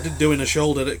I did doing a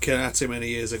shoulder at karate many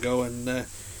years ago, and the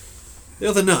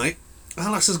other night,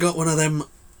 Alice has got one of them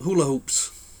hula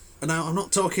hoops. And now I'm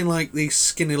not talking like these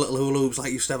skinny little hula hoops like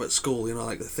you used to have at school, you know,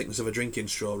 like the thickness of a drinking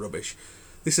straw rubbish.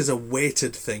 This is a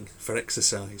weighted thing for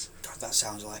exercise. God, that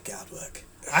sounds like hard work.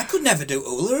 I could never do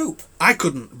hula hoop. I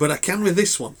couldn't, but I can with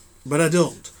this one. But I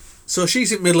don't. So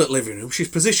she's in the middle of the living room. She's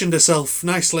positioned herself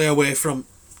nicely away from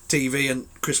TV and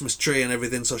Christmas tree and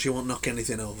everything so she won't knock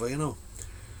anything over, you know.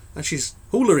 And she's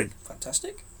hulaing.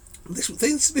 Fantastic.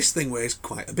 This thing weighs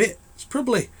quite a bit. It's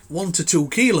probably 1 to 2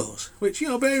 kilos, which, you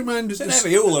know, bear in mind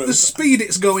the speed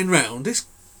it's going round is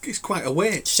quite a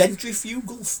weight.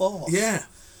 Centrifugal force. Yeah.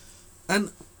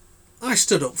 And I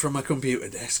stood up from my computer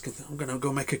desk and thought, I'm going to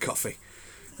go make a coffee.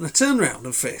 And I turned round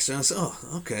and faced her and I said, oh,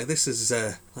 okay, this is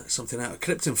like something out of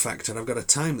Krypton Factor. I've got to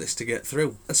time this to get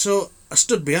through. And so I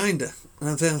stood behind her and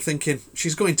I'm there thinking,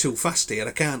 she's going too fast here,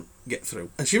 I can't get through.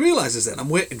 And she realises then I'm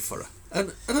waiting for her.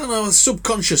 And I don't know,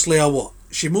 subconsciously or what,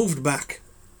 she moved back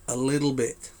a little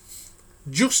bit.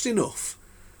 Just enough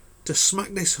to smack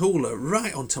this hula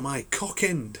right onto my cock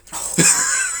end.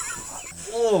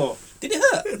 Oh, did it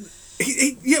hurt?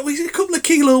 Yeah, he's a couple of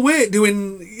kilo weight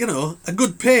doing, you know, a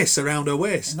good pace around her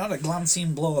waist. Not a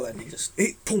glancing blow then,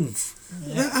 Poof.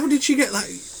 Yeah. How did she get that?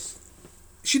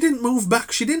 She didn't move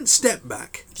back, she didn't step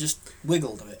back. Just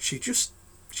wiggled a bit.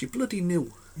 She bloody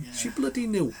knew. Yeah. She bloody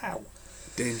knew. How?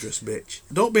 Dangerous bitch.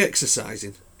 Don't be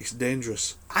exercising. It's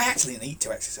dangerous. I actually need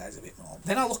to exercise a bit more.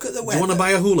 Then I look at the weather. Do you want to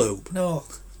buy a hula hoop? No.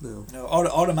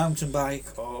 Or a mountain bike.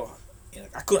 Or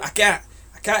I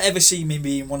can't ever see me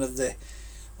being one of the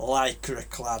lycra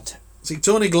clad. See,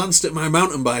 Tony glanced at my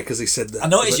mountain bike as he said that. I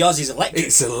noticed yours is electric.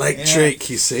 It's electric,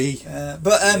 you see.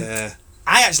 I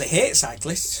actually hate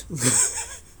cyclists.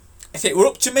 If it were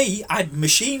up to me, I'd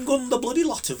machine gun the bloody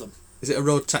lot of them. Is it a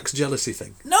road tax jealousy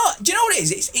thing? No, do you know what it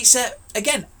is? It's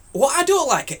again, what I don't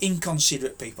like are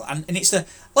inconsiderate people, and it's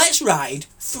let's ride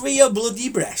 3 bloody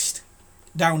breast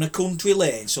down a country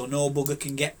lane so no bugger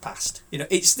can get past. You know,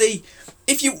 it's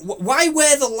why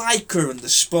wear the lycra and the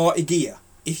sporty gear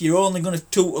if you're only going to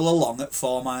tootle along at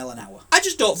 4 miles an hour? I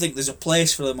just don't think there's a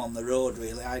place for them on the road,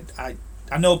 really.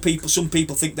 I know some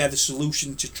people think they're the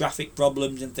solution to traffic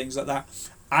problems and things like that.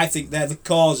 I think they're the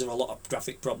cause of a lot of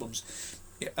traffic problems.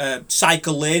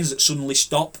 Cycle lanes that suddenly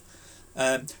stop.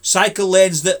 Cycle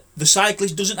lanes that the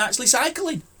cyclist doesn't actually cycle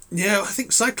in. Yeah, I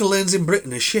think cycle lanes in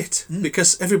Britain are shit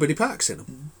because everybody parks in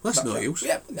them. That's no use.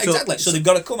 Yeah, exactly. So they've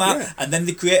got to come out and then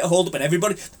they create a hold up and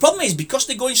everybody... The problem is because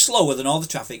they're going slower than all the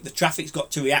traffic's got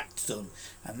to react to them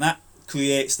and that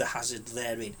creates the hazard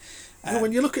therein.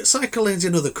 When you look at cycle lanes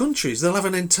in other countries, they'll have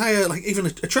an entire, like even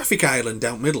a traffic island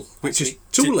down middle, which is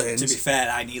 2 lanes. To be fair,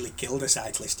 I nearly killed a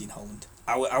cyclist in Holland.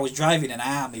 I was driving an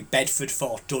Army Bedford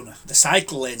 4-tonner. The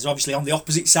cycle lanes are obviously on the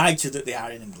opposite side to that they are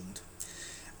in England.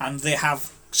 And they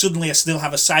still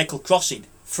have a cycle crossing.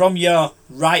 From your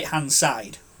right hand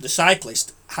side, the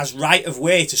cyclist has right of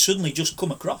way to suddenly just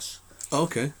come across.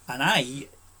 Okay. And I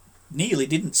nearly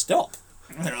didn't stop.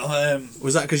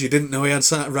 Was that because you didn't know he had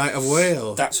right of way?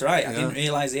 Or? That's right. I didn't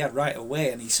realise he had right of way,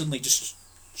 and he suddenly just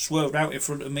swerved out in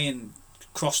front of me and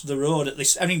crossed the road at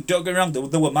this. I mean, don't get me wrong,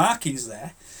 there were markings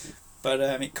there, but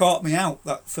it caught me out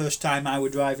that first time I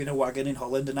was driving a wagon in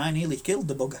Holland, and I nearly killed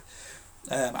the bugger.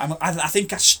 I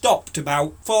think I stopped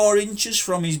about 4 inches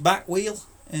from his back wheel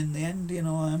in the end. You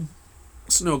know.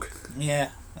 Snug. Yeah.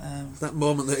 That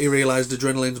moment that he realised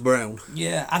adrenaline's brown.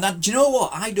 Yeah, and do you know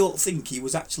what? I don't think he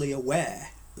was actually aware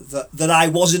that I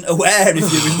wasn't aware.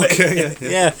 If you remember.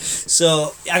 Okay, yeah.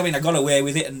 So I mean, I got away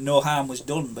with it, and no harm was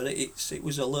done. But it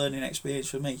was a learning experience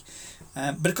for me.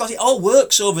 But because it all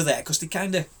works over there, because they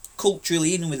kind of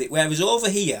culturally in with it, whereas over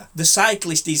here the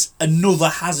cyclist is another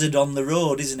hazard on the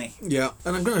road, isn't he? Yeah,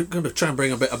 and I'm going to try and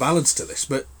bring a bit of balance to this.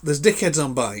 But there's dickheads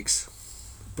on bikes.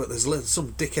 But there's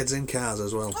some dickheads in cars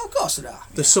as well. Oh, of course there are.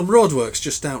 There's some roadworks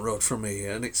just down road from me,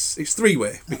 and it's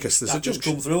 3-way because there's a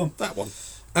junction. Come through them. That one.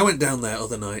 I went down there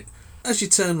other night. As you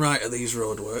turn right at these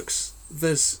roadworks,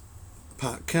 there's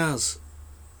parked cars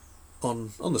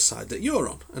on the side that you're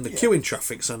on, and the queuing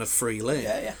traffic's on a free lane.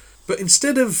 Yeah. But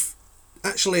instead of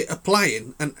actually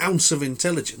applying an ounce of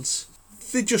intelligence,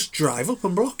 they just drive up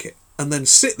and block it. And then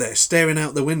sit there staring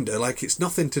out the window like it's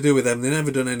nothing to do with them. They've never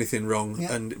done anything wrong,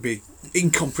 and it'd be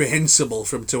incomprehensible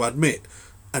for them to admit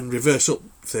and reverse up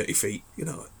 30 feet. You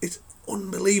know, it's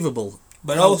unbelievable.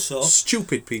 But also,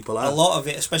 stupid people are. A lot of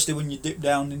it, especially when you dip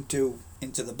down into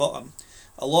the bottom,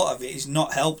 a lot of it is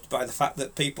not helped by the fact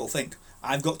that people think,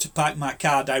 I've got to park my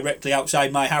car directly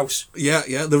outside my house. Yeah.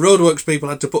 The roadworks people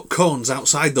had to put cones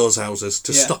outside those houses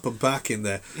to stop them parking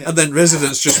there. Yeah. And then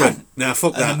residents just went, nah,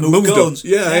 fuck that, and moved cones.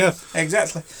 Them. Yeah.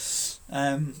 Exactly.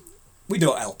 We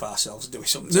don't help ourselves, do we,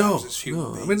 sometimes, No, as human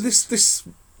no. I beings? mean, this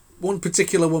one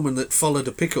particular woman that followed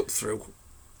a pickup through,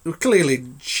 clearly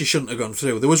she shouldn't have gone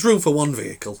through. There was room for one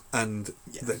vehicle, and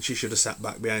then she should have sat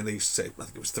back behind these, say, I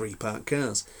think it was 3 parked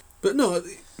cars. But no,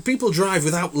 people drive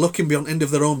without looking beyond the end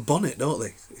of their own bonnet, don't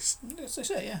they? It's, As I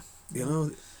say, yeah. you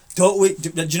know... Don't we?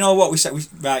 Do you know what we said?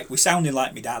 We sounded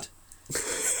like me dad.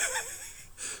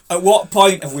 At what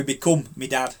point have we become me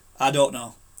dad? I don't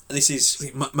know. This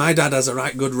is... My dad has a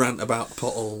right good rant about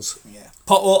potholes. Yeah.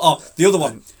 Pothole, oh, the other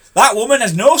one. That woman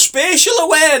has no spatial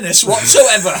awareness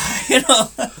whatsoever. You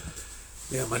know.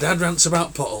 Yeah, my dad rants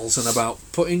about potholes and about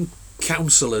putting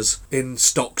counsellors in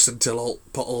stocks until all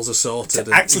potholes are sorted.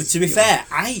 Actually, to be fair,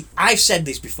 I've said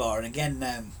this before, and again,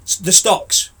 the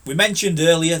stocks. We mentioned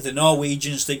earlier the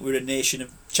Norwegians think we're a nation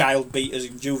of child beaters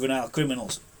and juvenile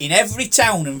criminals. In every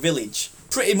town and village,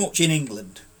 pretty much in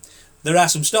England, there are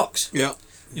some stocks. Yeah.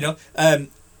 You know,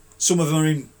 some of them are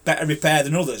in better repair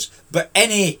than others, but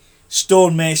any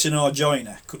stonemason or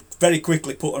joiner could very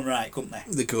quickly put them right, couldn't they?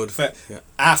 They could. For yeah.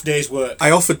 half day's work.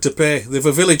 I offered to pay. They've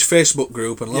a village Facebook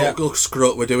group, and local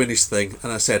scrot were doing his thing,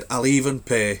 and I said, I'll even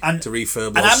pay to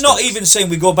refurb. And I'm not even saying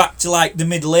we go back to like the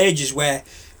Middle Ages where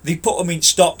they put them in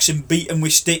stocks and beat them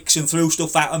with sticks and threw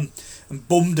stuff at them and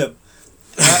bummed them.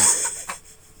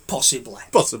 Possibly.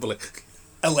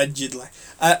 Allegedly.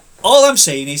 All I'm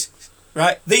saying is,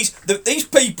 right, these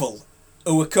people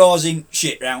who were causing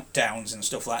shit round towns and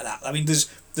stuff like that. I mean,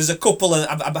 there's a couple of,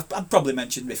 I've probably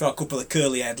mentioned before, a couple of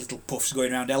curly-haired little puffs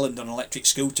going around Elland on an electric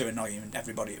scooter annoying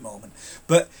everybody at the moment.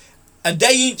 But a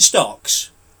day in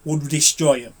stocks would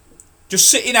destroy them. Just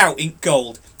sitting out in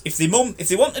cold. If they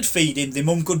wanted feeding, their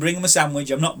mum could bring them a sandwich,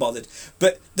 I'm not bothered.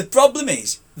 But the problem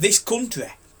is, this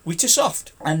country, we're too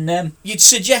soft. And you'd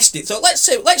suggest it. So let's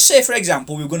say for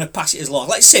example, we were going to pass it as law.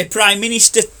 Let's say Prime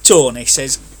Minister Tony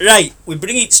says, right, we're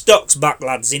bringing stocks back,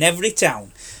 lads, in every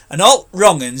town. And all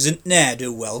wrong-uns and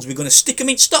ne'er-do-wells, we're going to stick them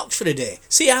in stocks for a day.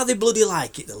 See how they bloody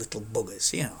like it, the little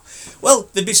buggers, you know. Well,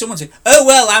 there'd be someone saying, oh,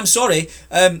 well, I'm sorry,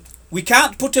 we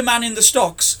can't put a man in the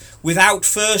stocks without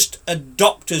first a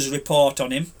doctor's report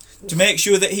on him to make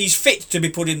sure that he's fit to be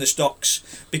put in the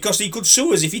stocks, because he could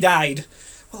sue us if he died.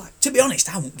 Well, to be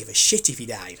honest, I wouldn't give a shit if he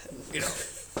died. You know,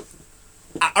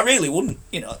 I really wouldn't.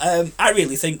 You know, I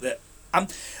really think that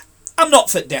I'm not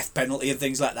for death penalty and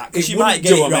things like that, because you might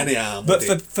get it wrong. Harm, but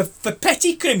for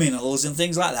petty criminals and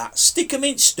things like that, stick them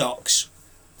in stocks.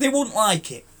 They wouldn't like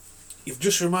it. You've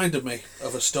just reminded me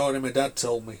of a story my dad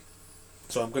told me,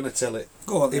 so I'm going to tell it.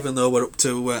 Go on. Even though we're up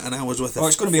to an hour's worth of. Oh,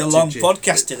 it's going to be a long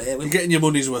podcast today. You're getting your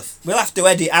money's worth. We'll have to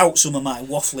edit out some of my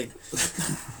waffling.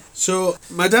 So,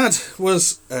 my dad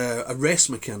was a race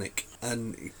mechanic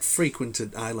and he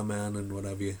frequented Isle of Man and what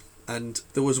have you. And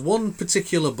there was one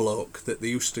particular bloke that they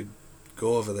used to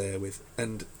go over there with,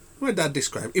 and my dad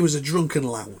described, he was a drunken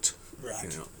lout. Right.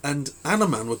 You know, and Isle of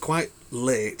Man were quite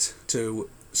late to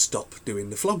stop doing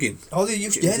the flogging. Oh, they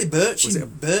used the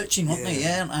birching, weren't they?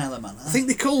 Yeah, on Isle of Man. I think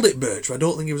they called it birch, but I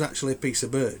don't think it was actually a piece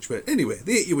of birch. But anyway,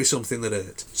 they hit you with something that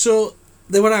hurt. So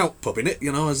they were out pubbing it,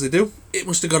 you know, as they do. It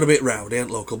must have got a bit rowdy, and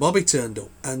local Bobby turned up,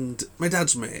 and my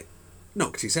dad's mate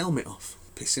knocked his helmet off.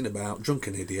 Pissing about,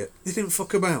 drunken idiot. They didn't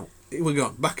fuck about. He were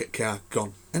gone, back at car,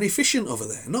 gone. And efficient over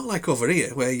there, not like over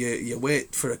here, where you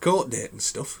wait for a court date and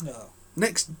stuff. No.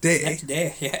 Next day,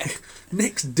 yeah.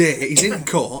 Next day, he's in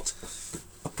court,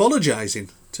 apologising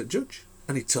to the judge.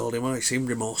 And he told him, well, he seemed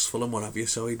remorseful and what have you,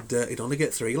 so he'd only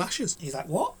get 3 lashes. He's like,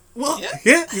 what? What?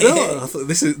 Yeah, you know, I thought,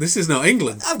 this is not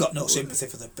England. I've got no sympathy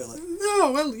for the billet.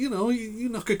 No, well, you know, you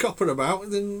knock a copper about,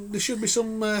 then there should be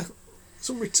some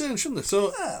return, shouldn't there?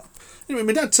 So, anyway,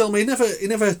 my dad told me he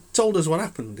never told us what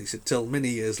happened. He said till many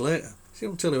years later. He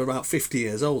didn't tell him about 50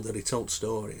 years old that he told the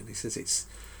story, and he says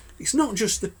it's not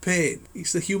just the pain,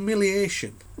 it's the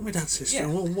humiliation. And my dad says,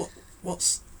 well,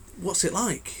 what's it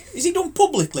like? Is he done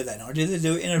publicly then, or did they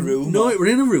do it in a room? No, it were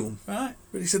in a room. Right.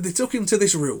 But he said they took him to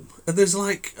this room, and there's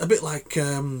like a bit like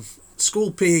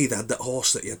school PE. They had that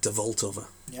horse that you had to vault over.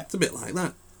 Yeah. It's a bit like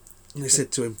that. And they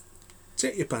said to him,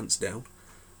 take your pants down,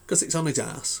 because it's on his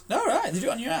arse. All right, they do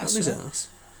it on your ass. On his arse.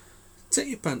 Take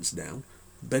your pants down,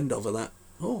 bend over that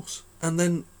horse, and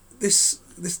then this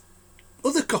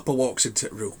other copper walks into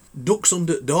the room, ducks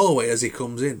under the doorway as he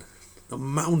comes in. A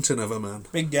mountain of a man.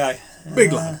 Big guy.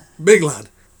 Big lad.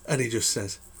 And he just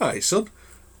says, all right, son,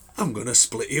 I'm going to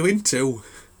split you in 2.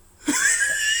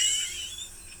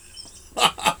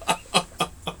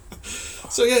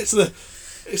 So yeah, it's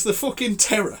the fucking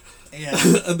terror. Yeah.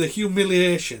 And the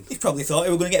humiliation. He probably thought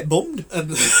he were going to get bummed.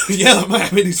 And yeah, that might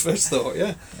have been his first thought,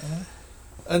 yeah.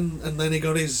 And then he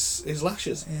got his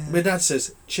lashes. Yeah. My dad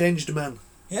says, changed man.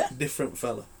 Yeah. Different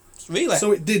fella. Really?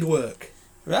 So it did work.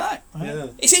 Right. Yeah.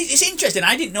 It's interesting.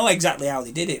 I didn't know exactly how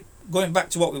they did it. Going back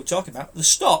to what we were talking about, the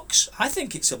stocks, I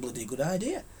think it's a bloody good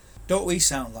idea. Don't we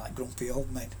sound like grumpy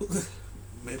old men?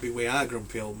 Maybe we are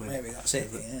grumpy old men. Maybe that's it,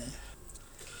 yeah.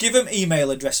 Give them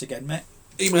email address again, mate.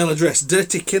 Email address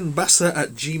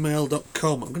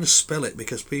dirtykinbassa@gmail.com. I'm going to spell it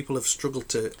because people have struggled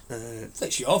to...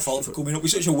 It's your fault for coming up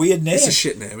with such a weird name. It's a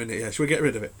shit name, isn't it? Yeah, should we get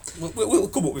rid of it? We'll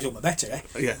come up with something better, eh?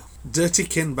 Yeah. Dirty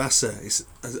Kin Bassa.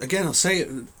 Again, I'll say it.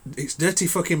 It's dirty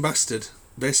fucking bastard,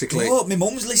 basically. Oh, my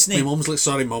mum's listening.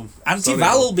 Sorry, Mum. Auntie Sorry,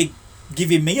 Val Mum. will be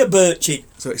giving me a birching.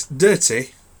 So it's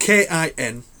dirty,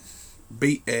 Kinbassa.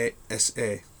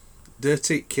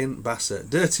 Dirty Kin Bassa.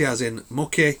 Dirty as in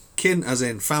mucky, kin as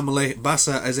in family,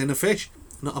 bassa as in a fish.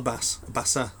 Not a bass, a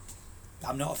bassa.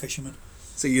 I'm not a fisherman.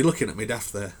 So you're looking at me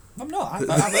daft there. I'm not. I've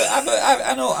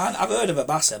heard of a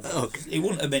bassa, but Okay. it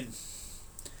wouldn't have been.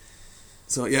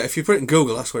 So yeah, if you put it in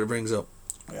Google, that's what it brings up.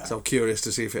 Yeah. So I'm curious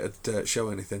to see if it'd show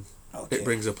anything. Okay. It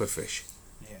brings up a fish.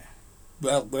 Yeah.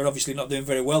 Well, we're obviously not doing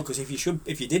very well because if you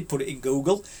did put it in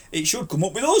Google, it should come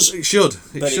up with us. It should.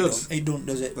 But it don't,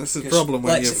 does it? That's the 'Cause problem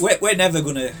when we're never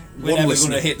gonna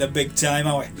hit the big time,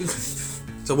 are we?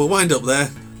 So we'll wind up there.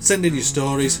 Send in your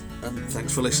stories, and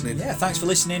thanks for listening. Yeah, thanks for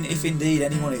listening. If indeed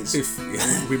anyone is.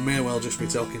 We may well just be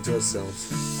talking to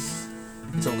ourselves.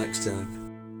 Until next time.